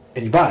it,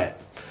 and you buy it.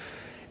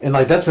 And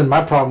that's been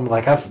my problem.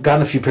 I've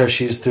gotten a few pair of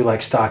shoes through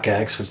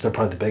StockX, which they're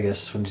probably the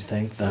biggest, wouldn't you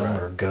think, them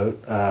right. or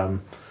GOAT.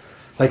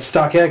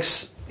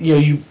 StockX,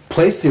 you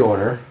place the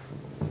order,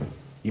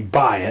 you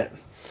buy it,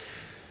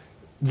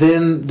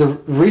 then the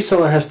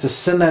reseller has to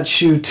send that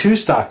shoe to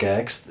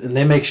StockX, and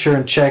they make sure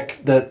and check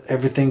that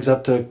everything's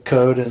up to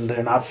code and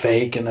they're not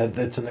fake and that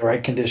it's in the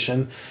right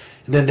condition.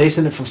 And then they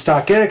send it from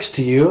StockX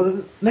to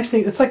you. Next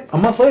thing, it's a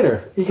month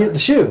later, you get the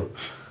shoe.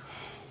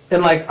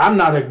 And I'm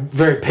not a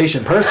very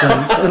patient person,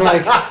 and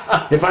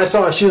if I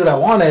saw a shoe that I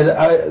wanted,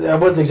 I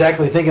wasn't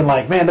exactly thinking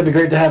man, that'd be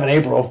great to have in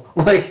April.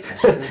 When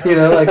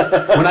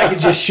I could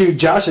just shoot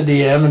Josh a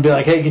DM and be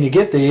like, hey, can you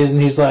get these?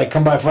 And he's like,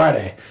 come by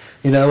Friday.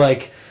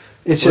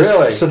 It's just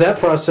really? So that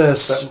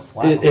process,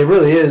 Wow. it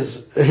really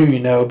is who you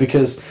know.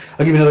 Because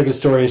I'll give you another good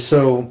story.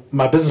 So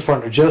my business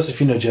partner Joseph,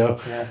 Joe,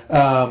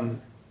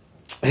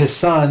 his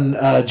son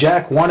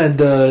Jack wanted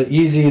the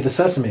Yeezy, the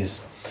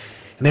Sesames,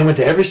 and they went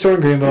to every store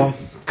in Greenville.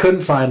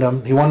 Couldn't find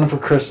them. He wanted them for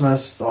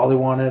Christmas. That's all he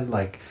wanted.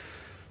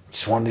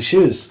 Just wanted these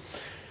shoes.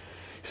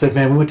 He's like,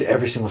 man, we went to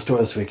every single store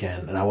this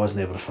weekend, and I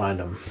wasn't able to find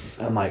them.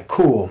 And I'm like,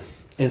 cool.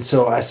 And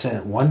so I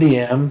sent one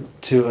DM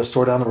to a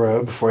store down the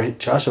road before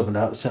Josh opened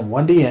up. Sent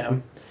one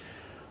DM.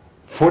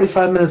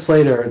 45 minutes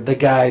later, the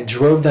guy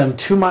drove them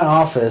to my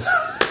office,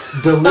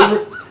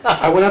 delivered.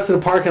 I went out to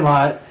the parking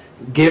lot,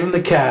 gave him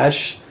the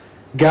cash,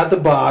 got the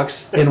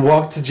box, and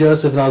walked to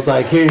Joseph, and I was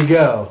like, here you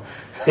go.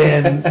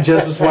 And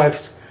Joseph's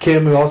wife,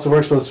 Kim, who also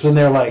works with us, been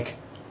there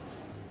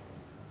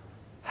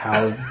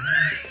how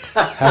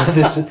did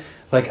this,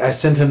 I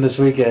sent him this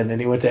weekend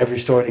and he went to every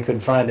store and he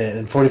couldn't find it,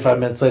 and 45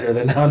 minutes later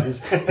they're now in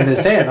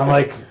his hand. I'm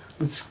like,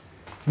 it's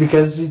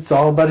because it's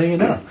all about who you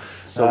know.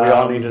 So we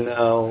all need to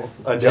know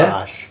a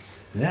Josh.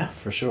 Yeah,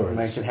 for sure.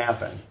 Make it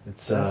happen.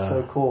 It's That's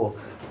so cool.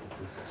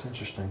 It's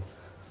interesting.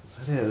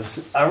 It is.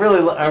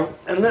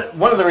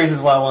 One of the reasons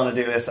why I want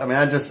to do this,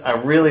 I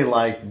really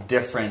like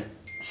different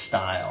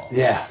styles.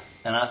 Yeah.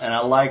 And I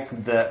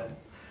like that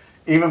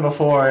even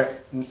before,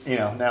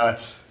 now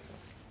it's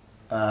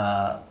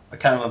kind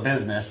of a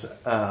business.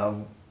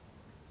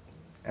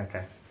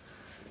 Okay.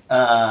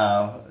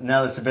 Now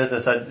that it's a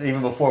business,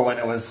 even before when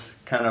it was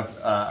kind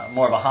of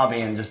more of a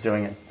hobby and just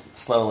doing it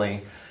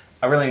slowly,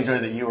 I really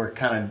enjoyed that you were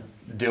kind of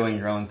doing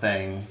your own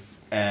thing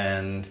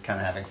and kind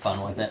of having fun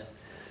with it.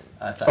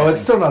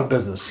 It's still not a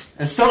business.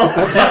 It's still not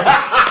a business.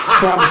 I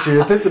promise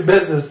you, if it's a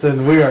business,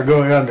 then we are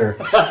going under.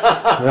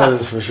 That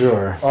is for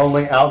sure.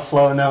 Only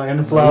outflow, no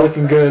inflow.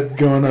 Looking good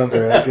going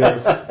under, I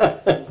guess.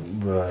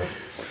 But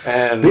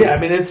yeah,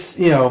 it's,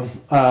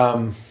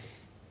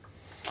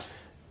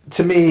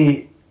 to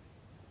me,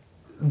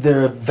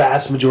 the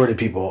vast majority of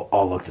people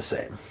all look the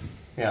same.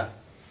 Yeah.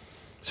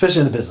 Especially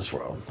in the business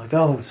world. They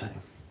all look the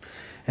same.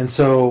 And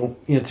so,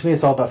 to me,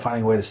 it's all about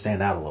finding a way to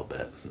stand out a little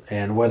bit.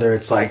 And whether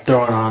it's like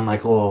throwing on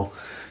like a little,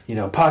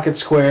 pocket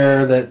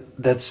square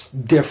that's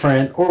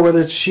different, or whether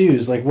it's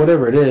shoes, like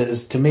whatever it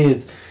is, to me,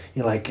 it's,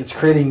 it's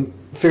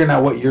figuring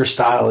out what your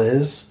style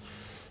is,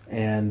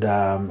 and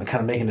kind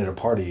of making it a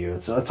part of you.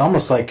 It's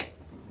almost like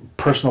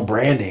personal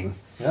branding.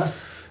 Yeah.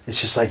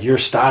 It's just like your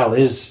style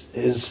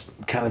is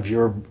kind of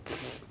your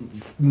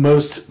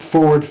most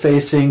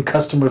forward-facing,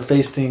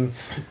 customer-facing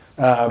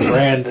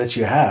brand that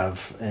you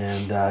have,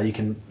 and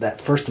that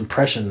first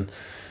impression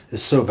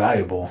is so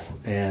valuable,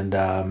 and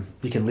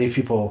you can leave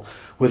people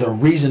with a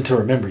reason to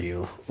remember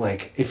you.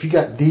 Like if you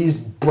got these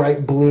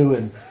bright blue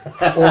and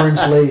orange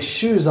lace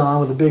shoes on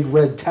with a big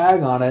red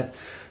tag on it,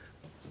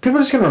 people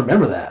are just gonna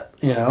remember that.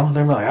 They're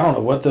like, I don't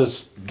know what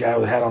this guy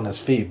had on his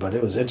feet, but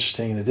it was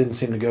interesting, and it didn't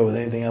seem to go with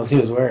anything else he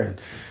was wearing.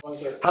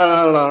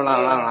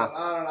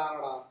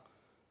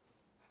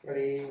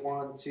 Ready?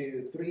 1,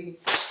 2, 3.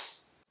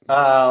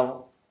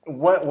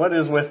 What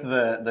is with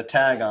the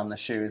tag on the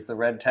shoes? The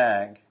red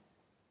tag.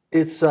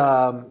 It's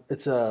a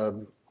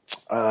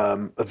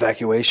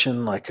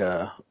evacuation, like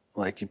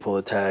you pull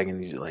a tag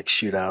and you like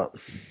shoot out.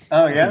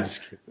 Oh yeah,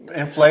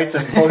 inflates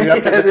and pulls you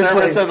up to the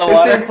surface of the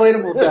water. It's an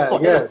inflatable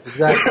tag. Yes,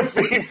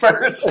 exactly. Feet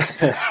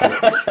first.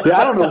 Yeah,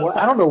 I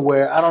don't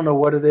know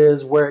what it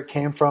is, where it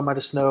came from. I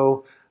just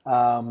know,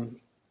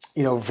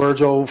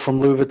 Virgil from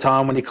Louis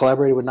Vuitton, when he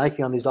collaborated with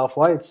Nike on these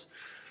Off-Whites,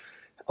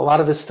 a lot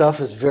of his stuff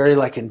is very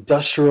like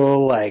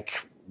industrial,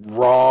 like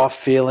raw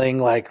feeling.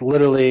 Like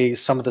literally,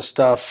 some of the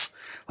stuff,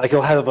 like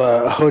he'll have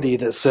a hoodie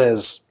that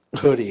says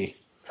hoodie,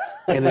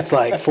 and it's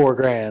like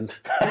 $4,000,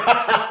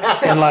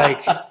 and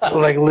like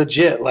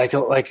legit, like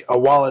a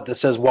wallet that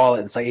says wallet,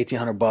 and it's like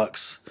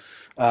 $1,800.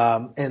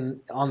 And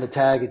on the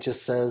tag, it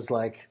just says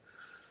like,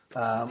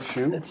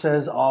 it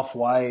says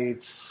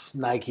Off-Whites,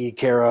 Nike,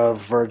 care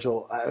of,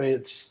 Virgil. I mean,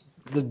 it's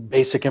the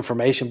basic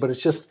information, but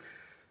it's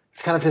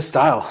kind of his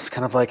style. It's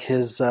kind of like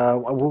his,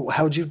 how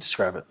would you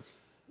describe it?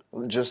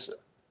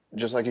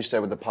 Just like you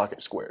said with the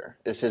pocket square,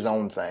 it's his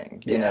own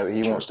thing. He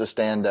true. wants to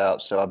stand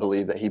out, so I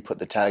believe that he put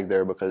the tag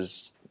there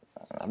because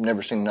I've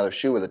never seen another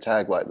shoe with a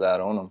tag like that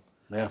on them.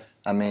 Yeah.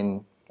 I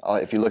mean,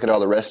 if you look at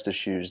all the rest of the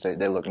shoes,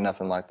 they look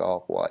nothing like the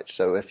Off-White.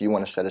 So if you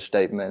want to set a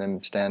statement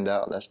and stand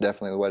out, that's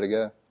definitely the way to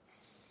go.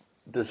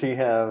 Does he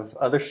have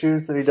other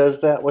shoes that he does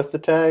that with the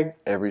tag?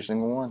 Every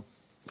single one.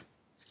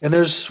 And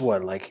there's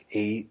like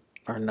 8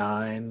 or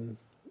 9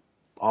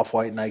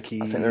 Off-White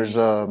Nike. I think there's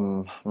not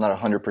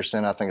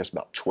 100%. I think it's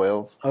about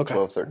 12, Okay.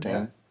 12, 13.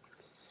 Okay.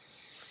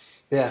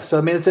 Yeah, so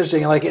I mean, it's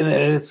interesting. Like, and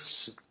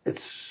it's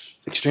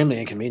extremely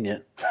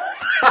inconvenient.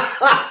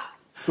 I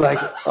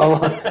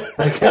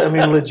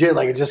mean, legit.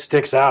 Like, it just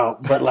sticks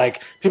out. But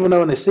like, people know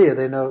when they see it,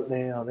 they know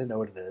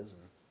what it is.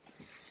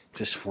 And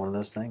just one of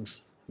those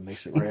things. It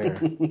makes it rare.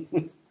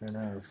 Who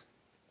knows?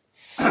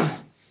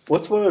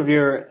 What's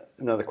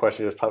another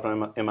question just popped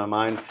in my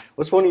mind.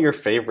 What's one of your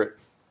favorite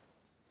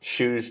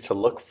shoes to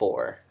look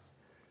for?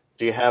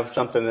 Do you have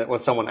something that when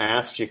someone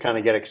asks, you kind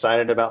of get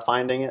excited about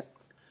finding it?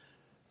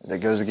 That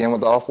goes again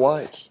with the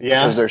Off-Whites.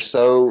 Yeah.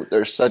 Because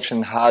there's such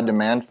in high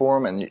demand for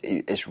them, and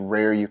it's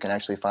rare you can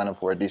actually find them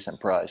for a decent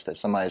price that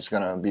somebody's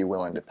going to be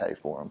willing to pay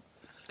for them.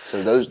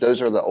 So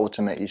those are the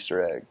ultimate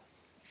Easter egg.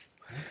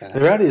 Okay.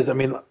 The reality is, I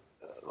mean,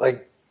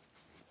 like,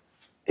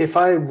 if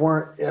I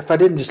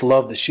didn't just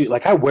love the shoe,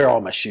 like I wear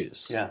all my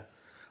shoes. Yeah.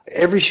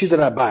 Every shoe that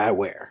I buy, I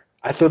wear.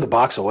 I throw the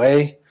box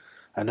away.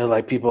 I know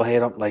like people hate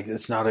them. Like you're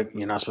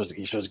supposed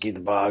to keep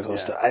the box. All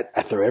stuff.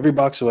 I throw every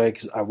box away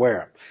because I wear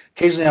them.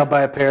 Occasionally I'll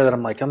buy a pair that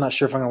I'm like, I'm not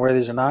sure if I'm going to wear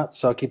these or not.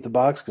 So I'll keep the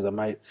box because I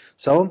might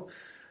sell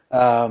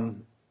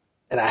them.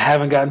 And I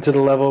haven't gotten to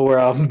the level where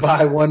I'll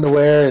buy one to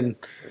wear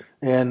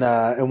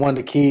and one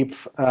to keep.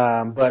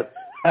 But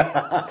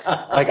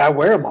like I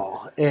wear them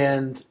all.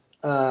 And,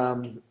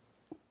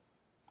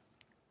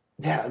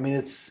 yeah, I mean,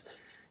 it's,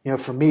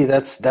 for me,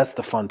 that's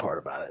the fun part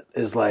about it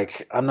is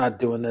like, I'm not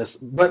doing this,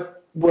 but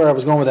where I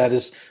was going with that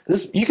is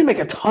this, you can make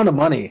a ton of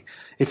money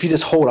if you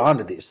just hold on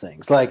to these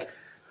things. Like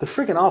the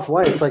freaking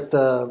Off-Whites, like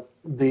the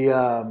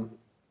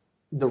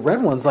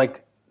red ones,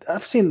 like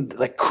I've seen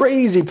like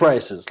crazy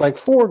prices, like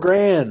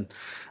 $4,000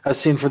 I've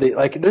seen for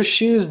there's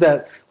shoes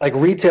that like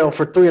retail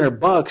for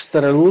 $300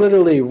 that are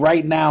literally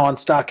right now on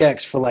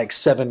StockX for like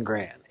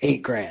 $7,000,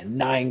 $8,000,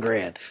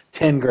 $9,000,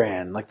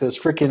 $10,000. Like those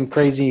freaking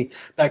crazy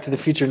Back to the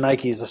Future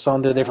Nikes I saw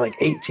them the other day for like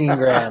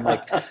 $18,000.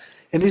 Like,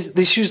 and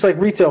these shoes like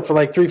retail for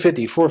like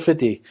 $350,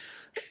 $450.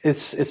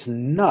 It's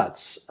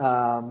nuts.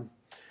 But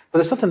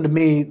there's something to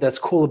me that's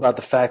cool about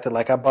the fact that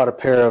like I bought a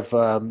pair of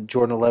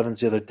Jordan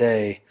 11s the other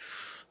day.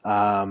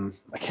 I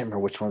can't remember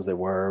which ones they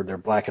were. They're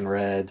black and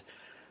red.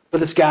 But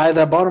this guy that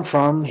I bought them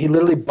from, he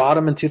literally bought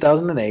them in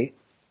 2008,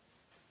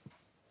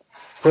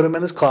 put them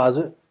in his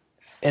closet,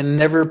 and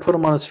never put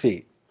them on his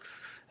feet.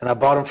 And I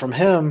bought them from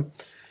him,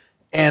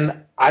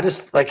 and I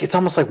just, like, it's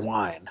almost like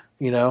wine,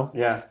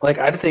 Yeah. Like,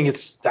 I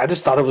just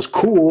thought it was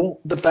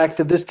cool, the fact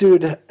that this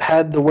dude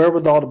had the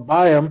wherewithal to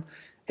buy them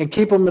and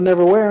keep them and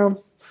never wear them.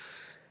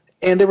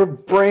 And they were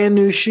brand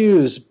new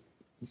shoes,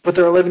 but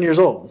they're 11 years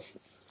old.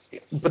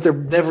 But they've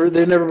never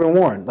been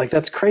worn. Like,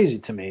 that's crazy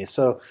to me.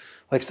 So,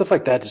 like stuff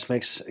like that just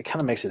kind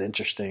of makes it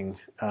interesting.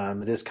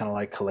 It is kind of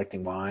like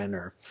collecting wine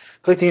or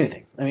collecting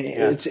anything. I mean,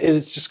 it's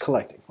just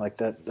collecting. Like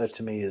that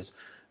to me is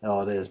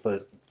all it is.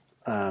 But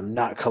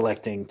not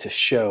collecting to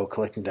show,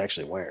 collecting to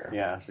actually wear.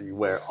 Yeah, so you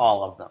wear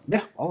all of them.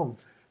 Yeah, all of them.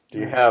 Do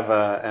you have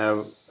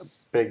a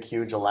big,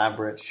 huge,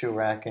 elaborate shoe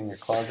rack in your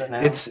closet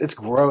now? It's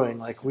growing.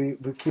 Like we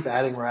keep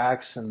adding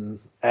racks on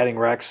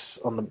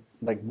the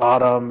like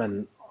bottom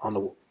and on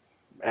the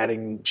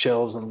adding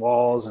shelves and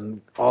walls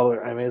and all.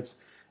 I mean,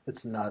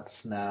 it's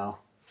nuts now.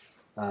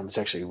 It's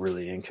actually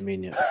really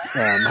inconvenient.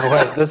 My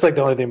wife. That's like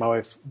the only thing my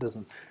wife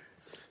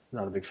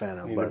not a big fan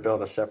of. You need to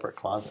build a separate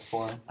closet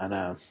for him. I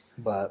know,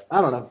 but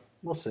I don't know.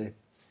 We'll see.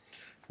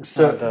 It's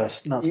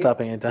not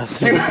stopping anytime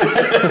soon.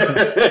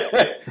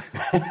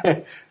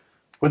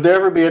 Would there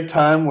ever be a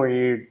time where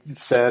you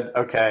said,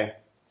 "Okay,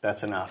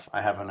 that's enough.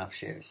 I have enough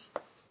shoes"?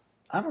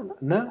 I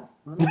don't know.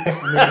 No.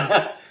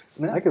 I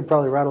mean, I could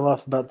probably rattle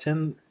off about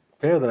 10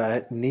 pair that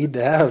I need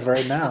to have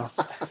right now.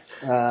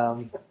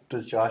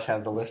 Does Josh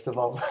have the list of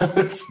all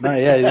those? No,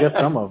 yeah, he's got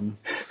some of them.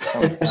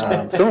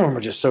 Some of them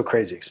are just so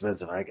crazy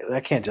expensive.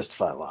 I can't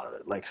justify a lot of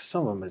it. Like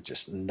some of them is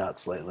just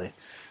nuts lately.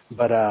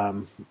 But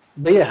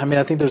yeah, I mean,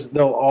 I think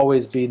there'll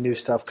always be new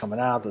stuff coming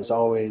out. There's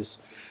always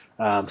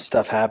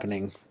stuff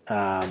happening,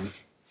 and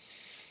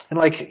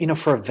like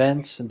for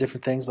events and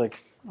different things.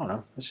 Like I don't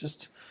know, it's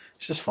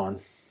just fun.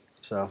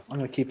 So I'm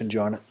gonna keep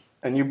enjoying it.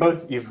 And you've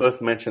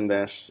both mentioned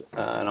this,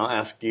 and I'll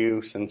ask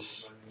you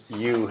since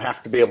you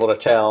have to be able to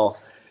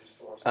tell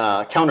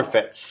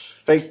counterfeits,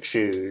 fake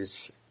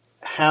shoes.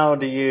 How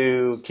do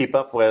you keep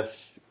up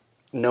with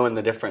knowing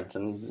the difference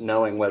and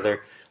knowing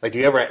whether, like,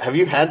 have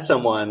you had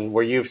someone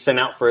where you've sent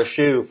out for a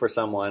shoe for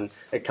someone,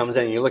 it comes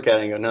in and you look at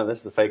it and you go, no,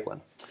 this is a fake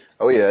one?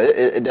 Oh yeah,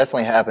 it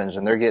definitely happens,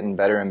 and they're getting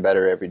better and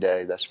better every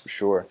day. That's for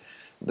sure.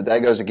 But that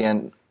goes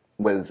again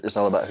with it's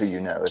all about who you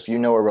know. If you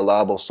know a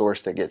reliable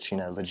source that gets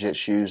legit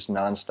shoes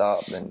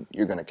nonstop, then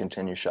you're going to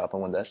continue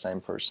shopping with that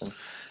same person.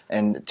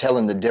 And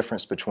telling the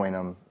difference between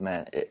them,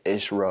 man,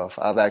 it's rough.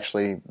 I've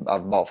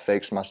bought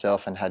fakes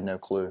myself and had no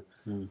clue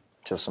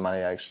until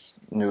somebody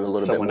knew a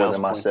little bit more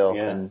than myself.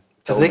 Yeah.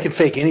 Because they can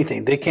fake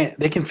anything. They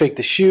can fake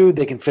the shoe.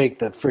 They can fake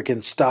the freaking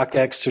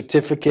StockX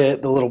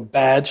certificate, the little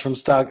badge from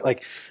Stock.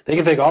 Like they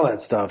can fake all that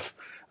stuff.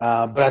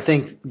 But I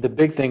think the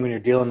big thing when you're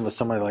dealing with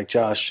somebody like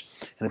Josh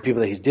and the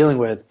people that he's dealing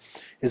with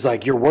is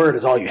like your word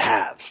is all you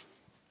have.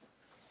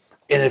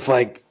 And if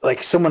like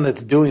someone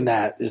that's doing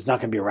that is not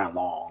going to be around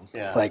long.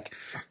 Yeah. Like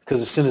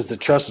because as soon as the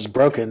trust is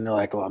broken, they're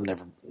like, well, I'm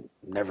never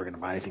going to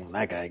buy anything from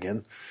that guy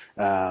again.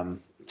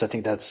 So I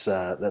think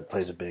that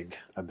plays a big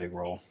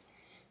role.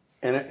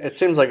 And it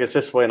seems like it's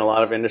this way in a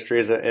lot of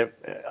industries. I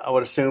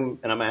would assume,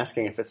 and I'm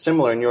asking if it's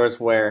similar in yours,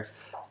 where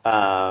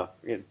the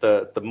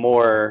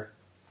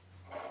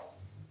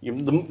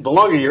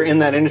longer you're in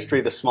that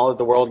industry, the smaller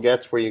the world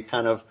gets, where you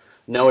kind of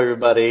know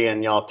everybody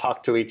and y'all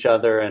talk to each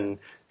other, and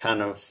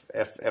kind of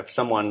if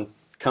someone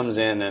comes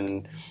in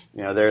and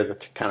they're the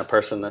kind of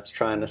person that's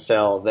trying to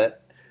sell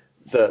that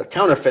the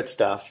counterfeit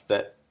stuff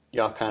that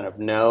y'all kind of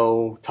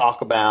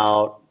talk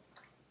about.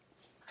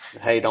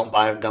 Hey, don't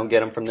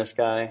get them from this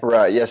guy.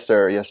 Right, yes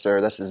sir.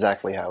 That's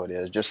exactly how it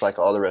is. Just like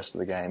all the rest of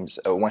the games.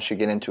 Once you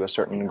get into a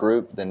certain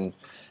group, then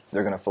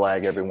they're going to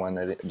flag everyone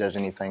that does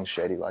anything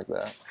shady like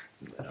that.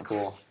 That's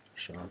cool.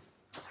 Sure.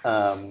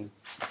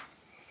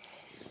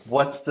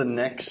 What's the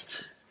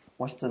next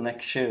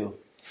shoe?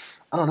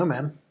 I don't know,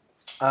 man.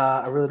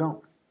 I really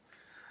don't.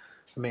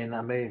 I mean,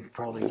 I may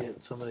probably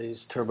get some of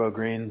these turbo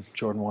green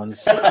Jordan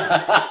 1s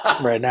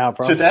right now,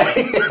 probably.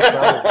 Today?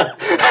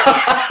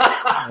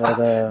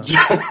 But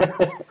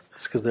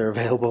it's because they're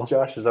available.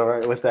 Josh is all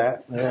right with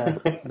that. Yeah,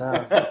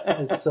 no,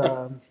 it's. I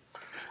don't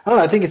know.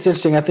 I think it's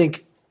interesting. I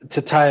think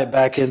to tie it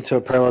back into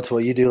a parallel to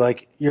what you do,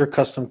 like you're a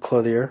custom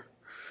clothier,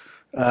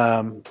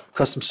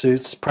 custom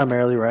suits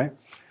primarily, right?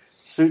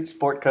 Suits,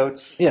 sport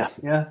coats. Yeah.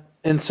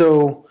 And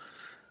so,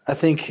 I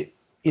think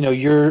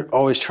you're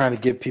always trying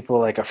to give people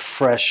like a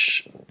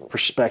fresh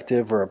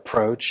perspective or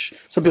approach.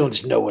 Some people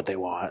just know what they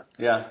want.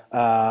 Yeah.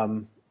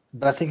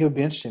 But I think it would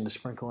be interesting to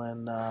sprinkle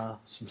in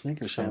some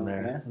sneakers in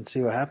there and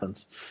see what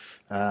happens,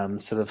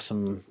 instead of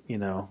some,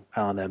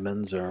 Allen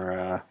Edmonds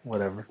or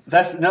whatever.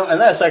 That's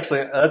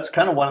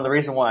kind of one of the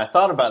reasons why I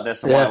thought about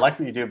this and why I like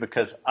what you do,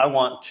 because I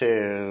want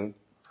to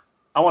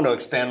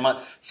expand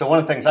So one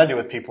of the things I do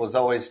with people is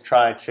always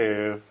try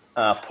to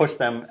push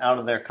them out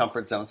of their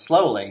comfort zone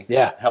slowly.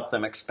 Yeah. Help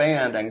them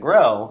expand and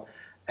grow,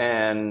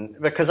 and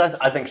because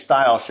I think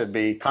style should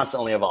be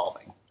constantly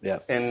evolving. Yeah.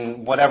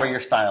 In whatever your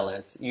style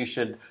is, you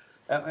should.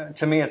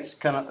 To me, it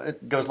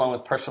goes along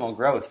with personal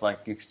growth. Like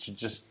you should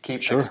just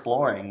keep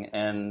exploring,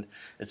 and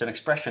it's an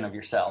expression of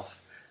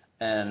yourself.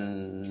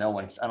 And I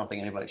don't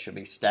think anybody should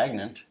be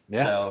stagnant.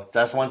 Yeah. So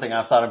that's one thing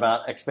I've thought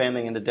about,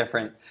 expanding into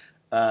different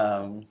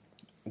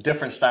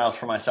styles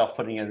for myself,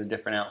 putting into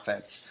different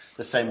outfits.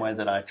 The same way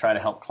that I try to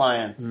help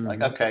clients. Mm-hmm.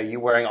 Like, okay,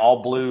 you're wearing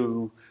all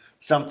blue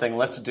something.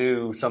 Let's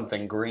do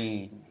something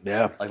green.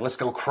 Yeah. Like, let's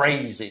go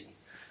crazy.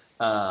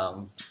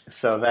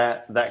 So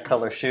that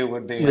color shoe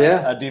would be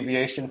a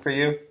deviation for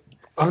you?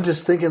 I'm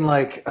just thinking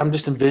like I'm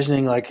just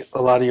envisioning like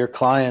a lot of your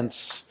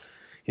clients.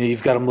 You know,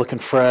 you've got them looking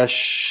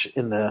fresh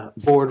in the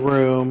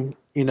boardroom.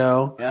 You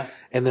know, Yeah.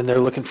 and then they're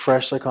looking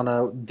fresh like on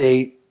a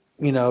date.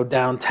 You know,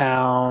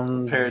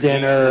 downtown Pair of jeans, a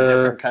dinner.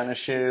 different kind of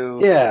shoe.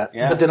 Yeah.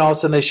 Yeah. But then all of a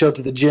sudden they show up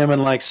to the gym in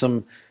like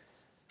some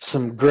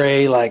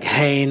gray like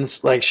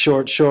Hanes like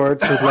short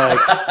shorts with like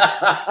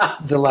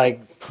the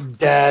like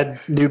dad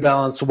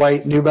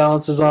white New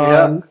Balances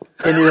on,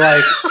 and you're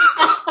like,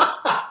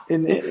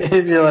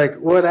 and you're like,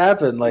 what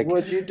happened? Like,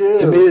 What'd you do?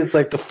 To me, it's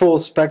like the full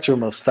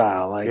spectrum of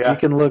style. Like Yeah.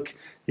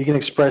 you can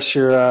express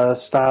your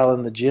style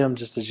in the gym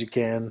just as you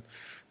can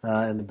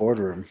in the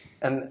boardroom.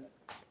 And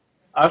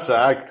also,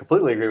 I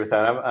completely agree with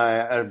that.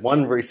 I had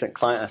one recent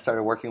client I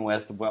started working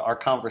with. Our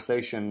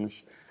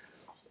conversations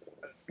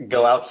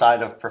go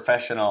outside of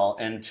professional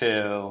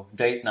into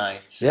date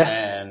nights. Yeah.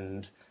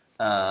 And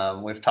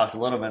we've talked a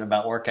little bit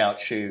about workout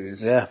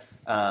shoes. Yeah.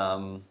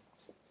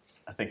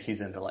 I think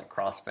he's into like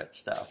CrossFit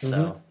stuff,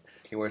 so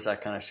he wears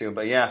that kind of shoe.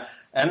 But yeah,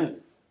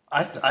 and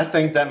I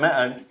think that,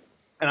 and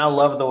I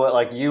love the way,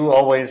 like, you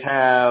always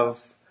have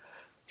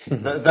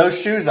those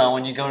shoes on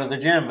when you go to the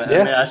gym. Yeah. I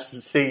mean, I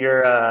see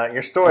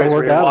your stories where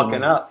work you're out in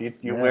walking them. up.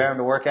 You wear them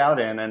to work out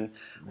in, and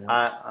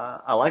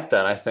I like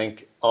that. I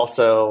think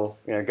also,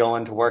 you know,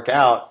 going to work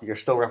out, you're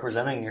still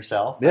representing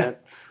yourself. Yeah. And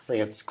I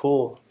think it's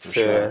cool to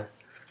sure.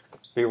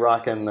 be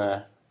rocking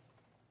the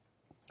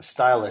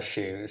stylish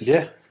shoes.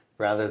 Yeah.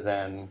 Rather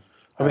than.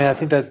 I mean, I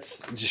think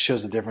that's just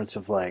shows the difference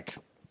of like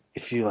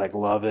if you like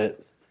love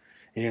it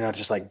and you're not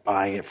just like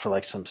buying it for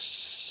like some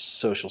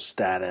social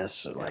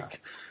status or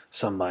like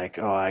some like,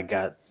 oh, I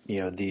got,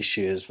 you know, these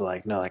shoes, but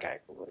like no, like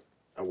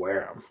I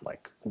wear them,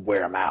 like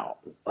wear them out.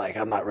 Like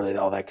I'm not really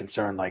all that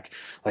concerned. Like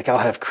I'll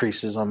have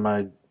creases on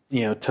my,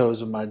 you know,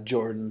 toes with my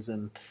Jordans,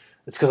 and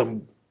it's because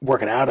I'm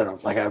working out in them.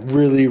 Like I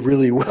really,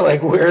 really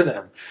like wear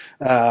them.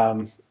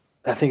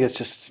 I think it's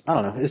just, I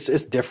don't know,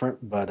 it's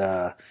different,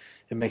 but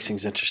it makes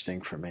things interesting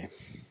for me.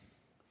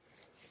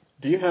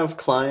 Do you have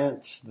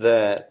clients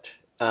that,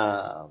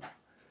 so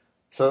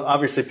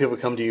obviously people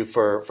come to you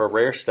for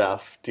rare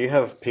stuff. Do you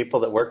have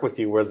people that work with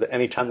you where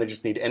anytime they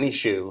just need any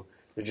shoe,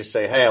 they just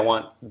say, hey, I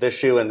want this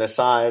shoe in this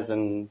size,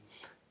 and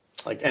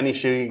like any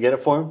shoe, you get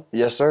it for them?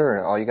 Yes,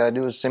 sir. All you got to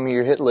do is send me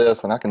your hit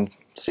list, and I can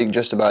seek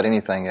just about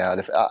anything out.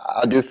 If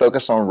I do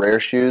focus on rare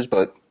shoes,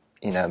 but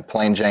you know,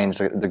 plain Jane's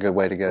the good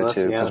way to go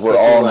too, because that's we're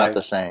what you all like. not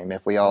the same.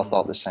 If we all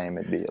thought the same,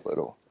 it'd be a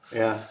little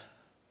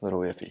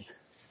iffy.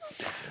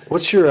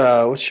 What's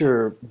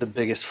the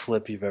biggest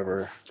flip you've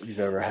ever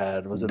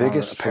had? Was it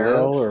Biggest on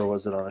apparel flip? or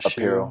was it on a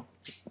shoe? Apparel.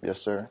 Yes,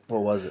 sir.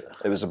 What was it?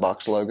 It was a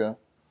box logo.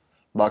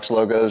 Box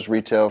logos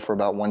retail for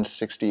about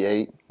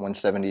 $168,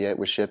 $178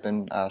 with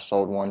shipping. I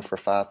sold one for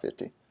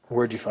 $550.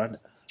 Where'd you find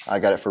it? I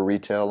got it for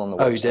retail on the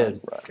website. Oh, you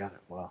did. Right. Got it.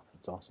 Wow,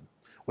 that's awesome.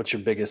 What's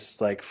your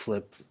biggest like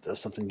flip?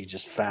 Something you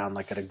just found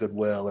like at a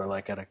Goodwill or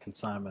like at a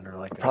consignment or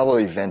like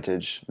Probably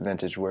vintage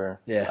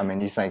wear. Yeah. I mean,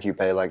 you think you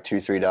pay like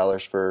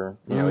 $2-3 for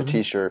a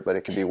T-shirt, but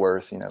it could be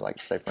worth, like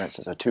say for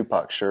instance a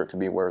Tupac shirt could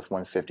be worth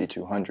 $150,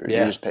 $200.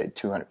 Yeah. You just paid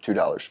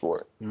 $200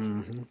 for it.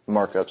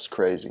 Markup's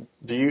crazy.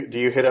 Do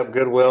you hit up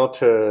Goodwill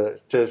to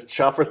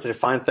shop to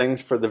find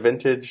things for the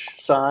vintage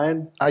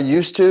side? I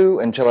used to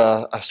until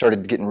I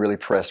started getting really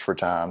pressed for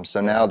time.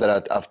 So now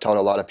that I've taught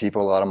a lot of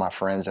people, a lot of my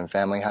friends and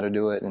family how to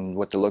do it and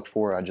what to look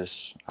for,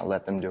 I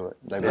let them do it.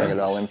 They bring it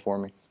all in for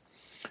me.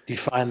 Do you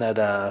find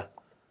that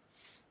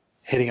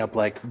hitting up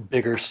like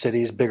bigger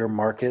cities, bigger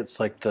markets,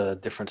 like the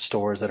different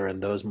stores that are in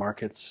those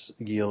markets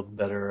yield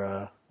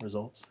better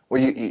results?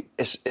 Well,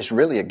 it's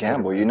really a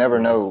gamble. You never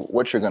know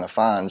what you're going to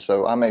find.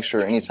 So I make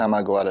sure anytime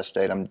I go out of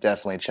state, I'm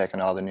definitely checking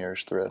all the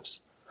nearest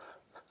thrifts.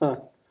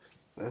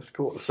 That's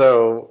cool.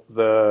 So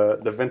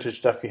the vintage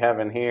stuff you have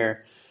in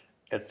here,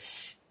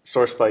 it's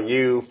sourced by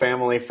you,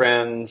 family,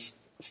 friends,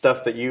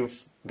 stuff that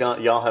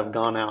y'all have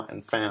gone out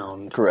and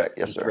found. Correct.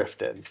 Yes, sir.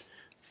 Thrifted.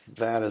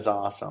 That is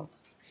awesome.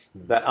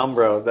 That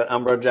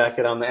Umbro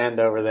jacket on the end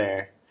over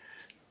there.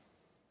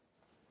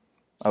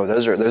 Oh,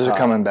 those are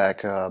coming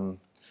back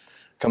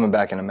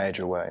in a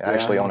major way. I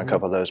actually own a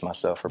couple of those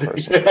myself for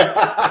personal.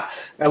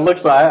 It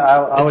looks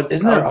like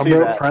Isn't there I an would see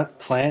that. Umbro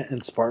plant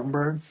in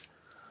Spartanburg?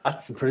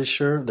 I'm pretty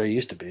sure there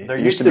used to be. There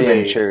Used to be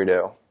in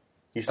Cherrydale.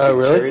 Used to be in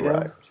really? Cherrydale?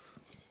 Right.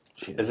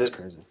 Gee, Is that's it-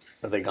 crazy?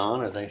 Are they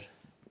gone? Are they?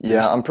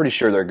 Yeah, I'm pretty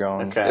sure they're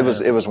gone. Okay.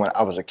 It was when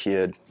I was a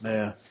kid.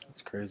 Yeah,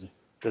 that's crazy.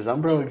 Does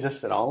Umbro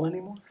exist at all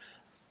anymore?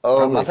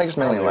 I think it's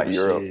mainly like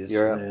Europe. overseas,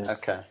 Europe. yeah.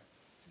 Okay.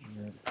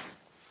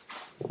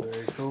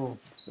 Very cool.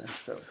 That's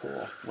so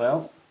cool.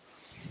 Well,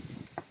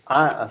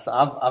 I've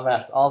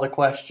asked all the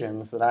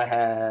questions that I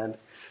had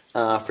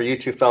for you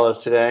two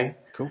fellas today.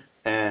 Cool.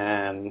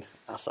 And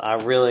so I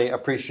really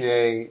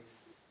appreciate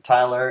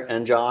Tyler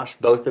and Josh,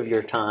 both of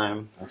your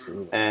time.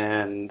 Absolutely.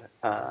 And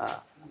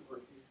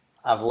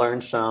I've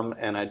learned some,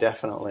 and I do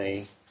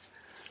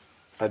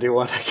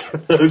want to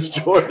get those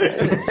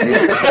Jordans. They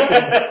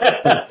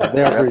are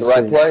You're at pretty the right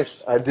sweet.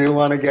 place. I do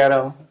want to get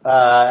them.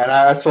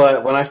 That's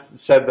what, when I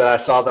said that I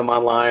saw them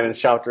online and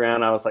shopped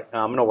around, I was like, no,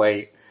 I'm going to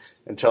wait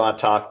until I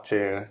talk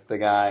to the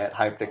guy at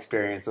Hyped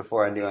Experience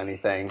before I do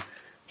anything.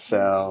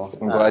 So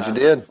I'm glad you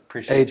did.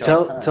 Appreciate Hey, y'all's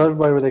tell time.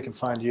 everybody where they can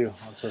find you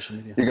on social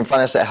media. You can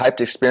find us at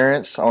Hyped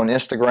Experience on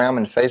Instagram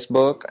and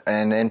Facebook,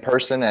 and in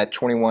person at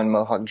 21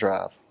 Mohawk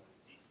Drive.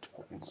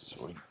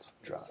 Sweet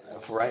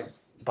drive right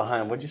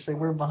behind. What'd you say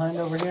we're behind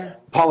over here?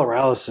 Paul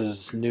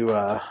Orales' new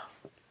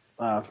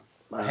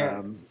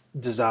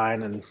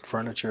design and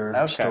furniture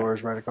Okay.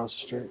 stores right across the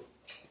street.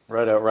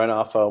 Right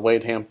off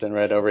Wade Hampton,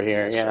 right over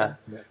here. Yeah.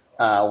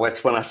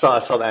 Which when I saw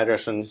the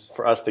address and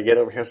for us to get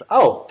over here, I was,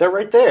 oh, they're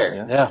right there.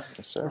 Yeah.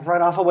 Yes, sir. Right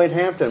off of Wade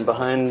Hampton,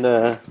 behind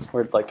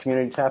where like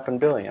Community Tap and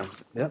Billiam.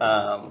 Yep.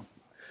 All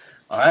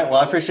right. Well,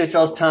 I appreciate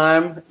y'all's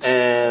time,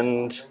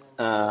 and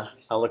I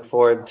look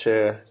forward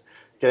to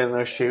getting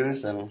those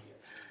shoes, and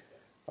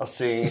I'll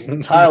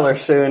see Tyler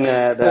soon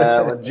at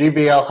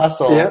GBL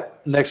Hustle.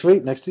 Yep. Next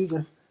week, next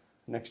Tuesday.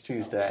 Next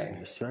Tuesday.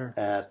 Yes, sir.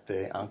 At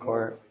the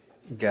Encore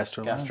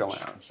Gastro Lounge. Gastro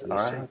Lounge. All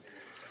Yes, right.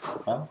 sir.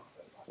 Well,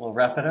 we'll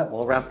wrap it up.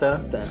 We'll wrap that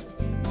up then.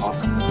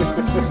 Awesome.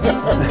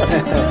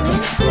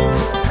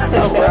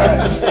 All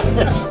right.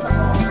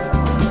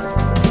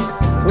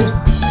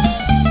 Cool.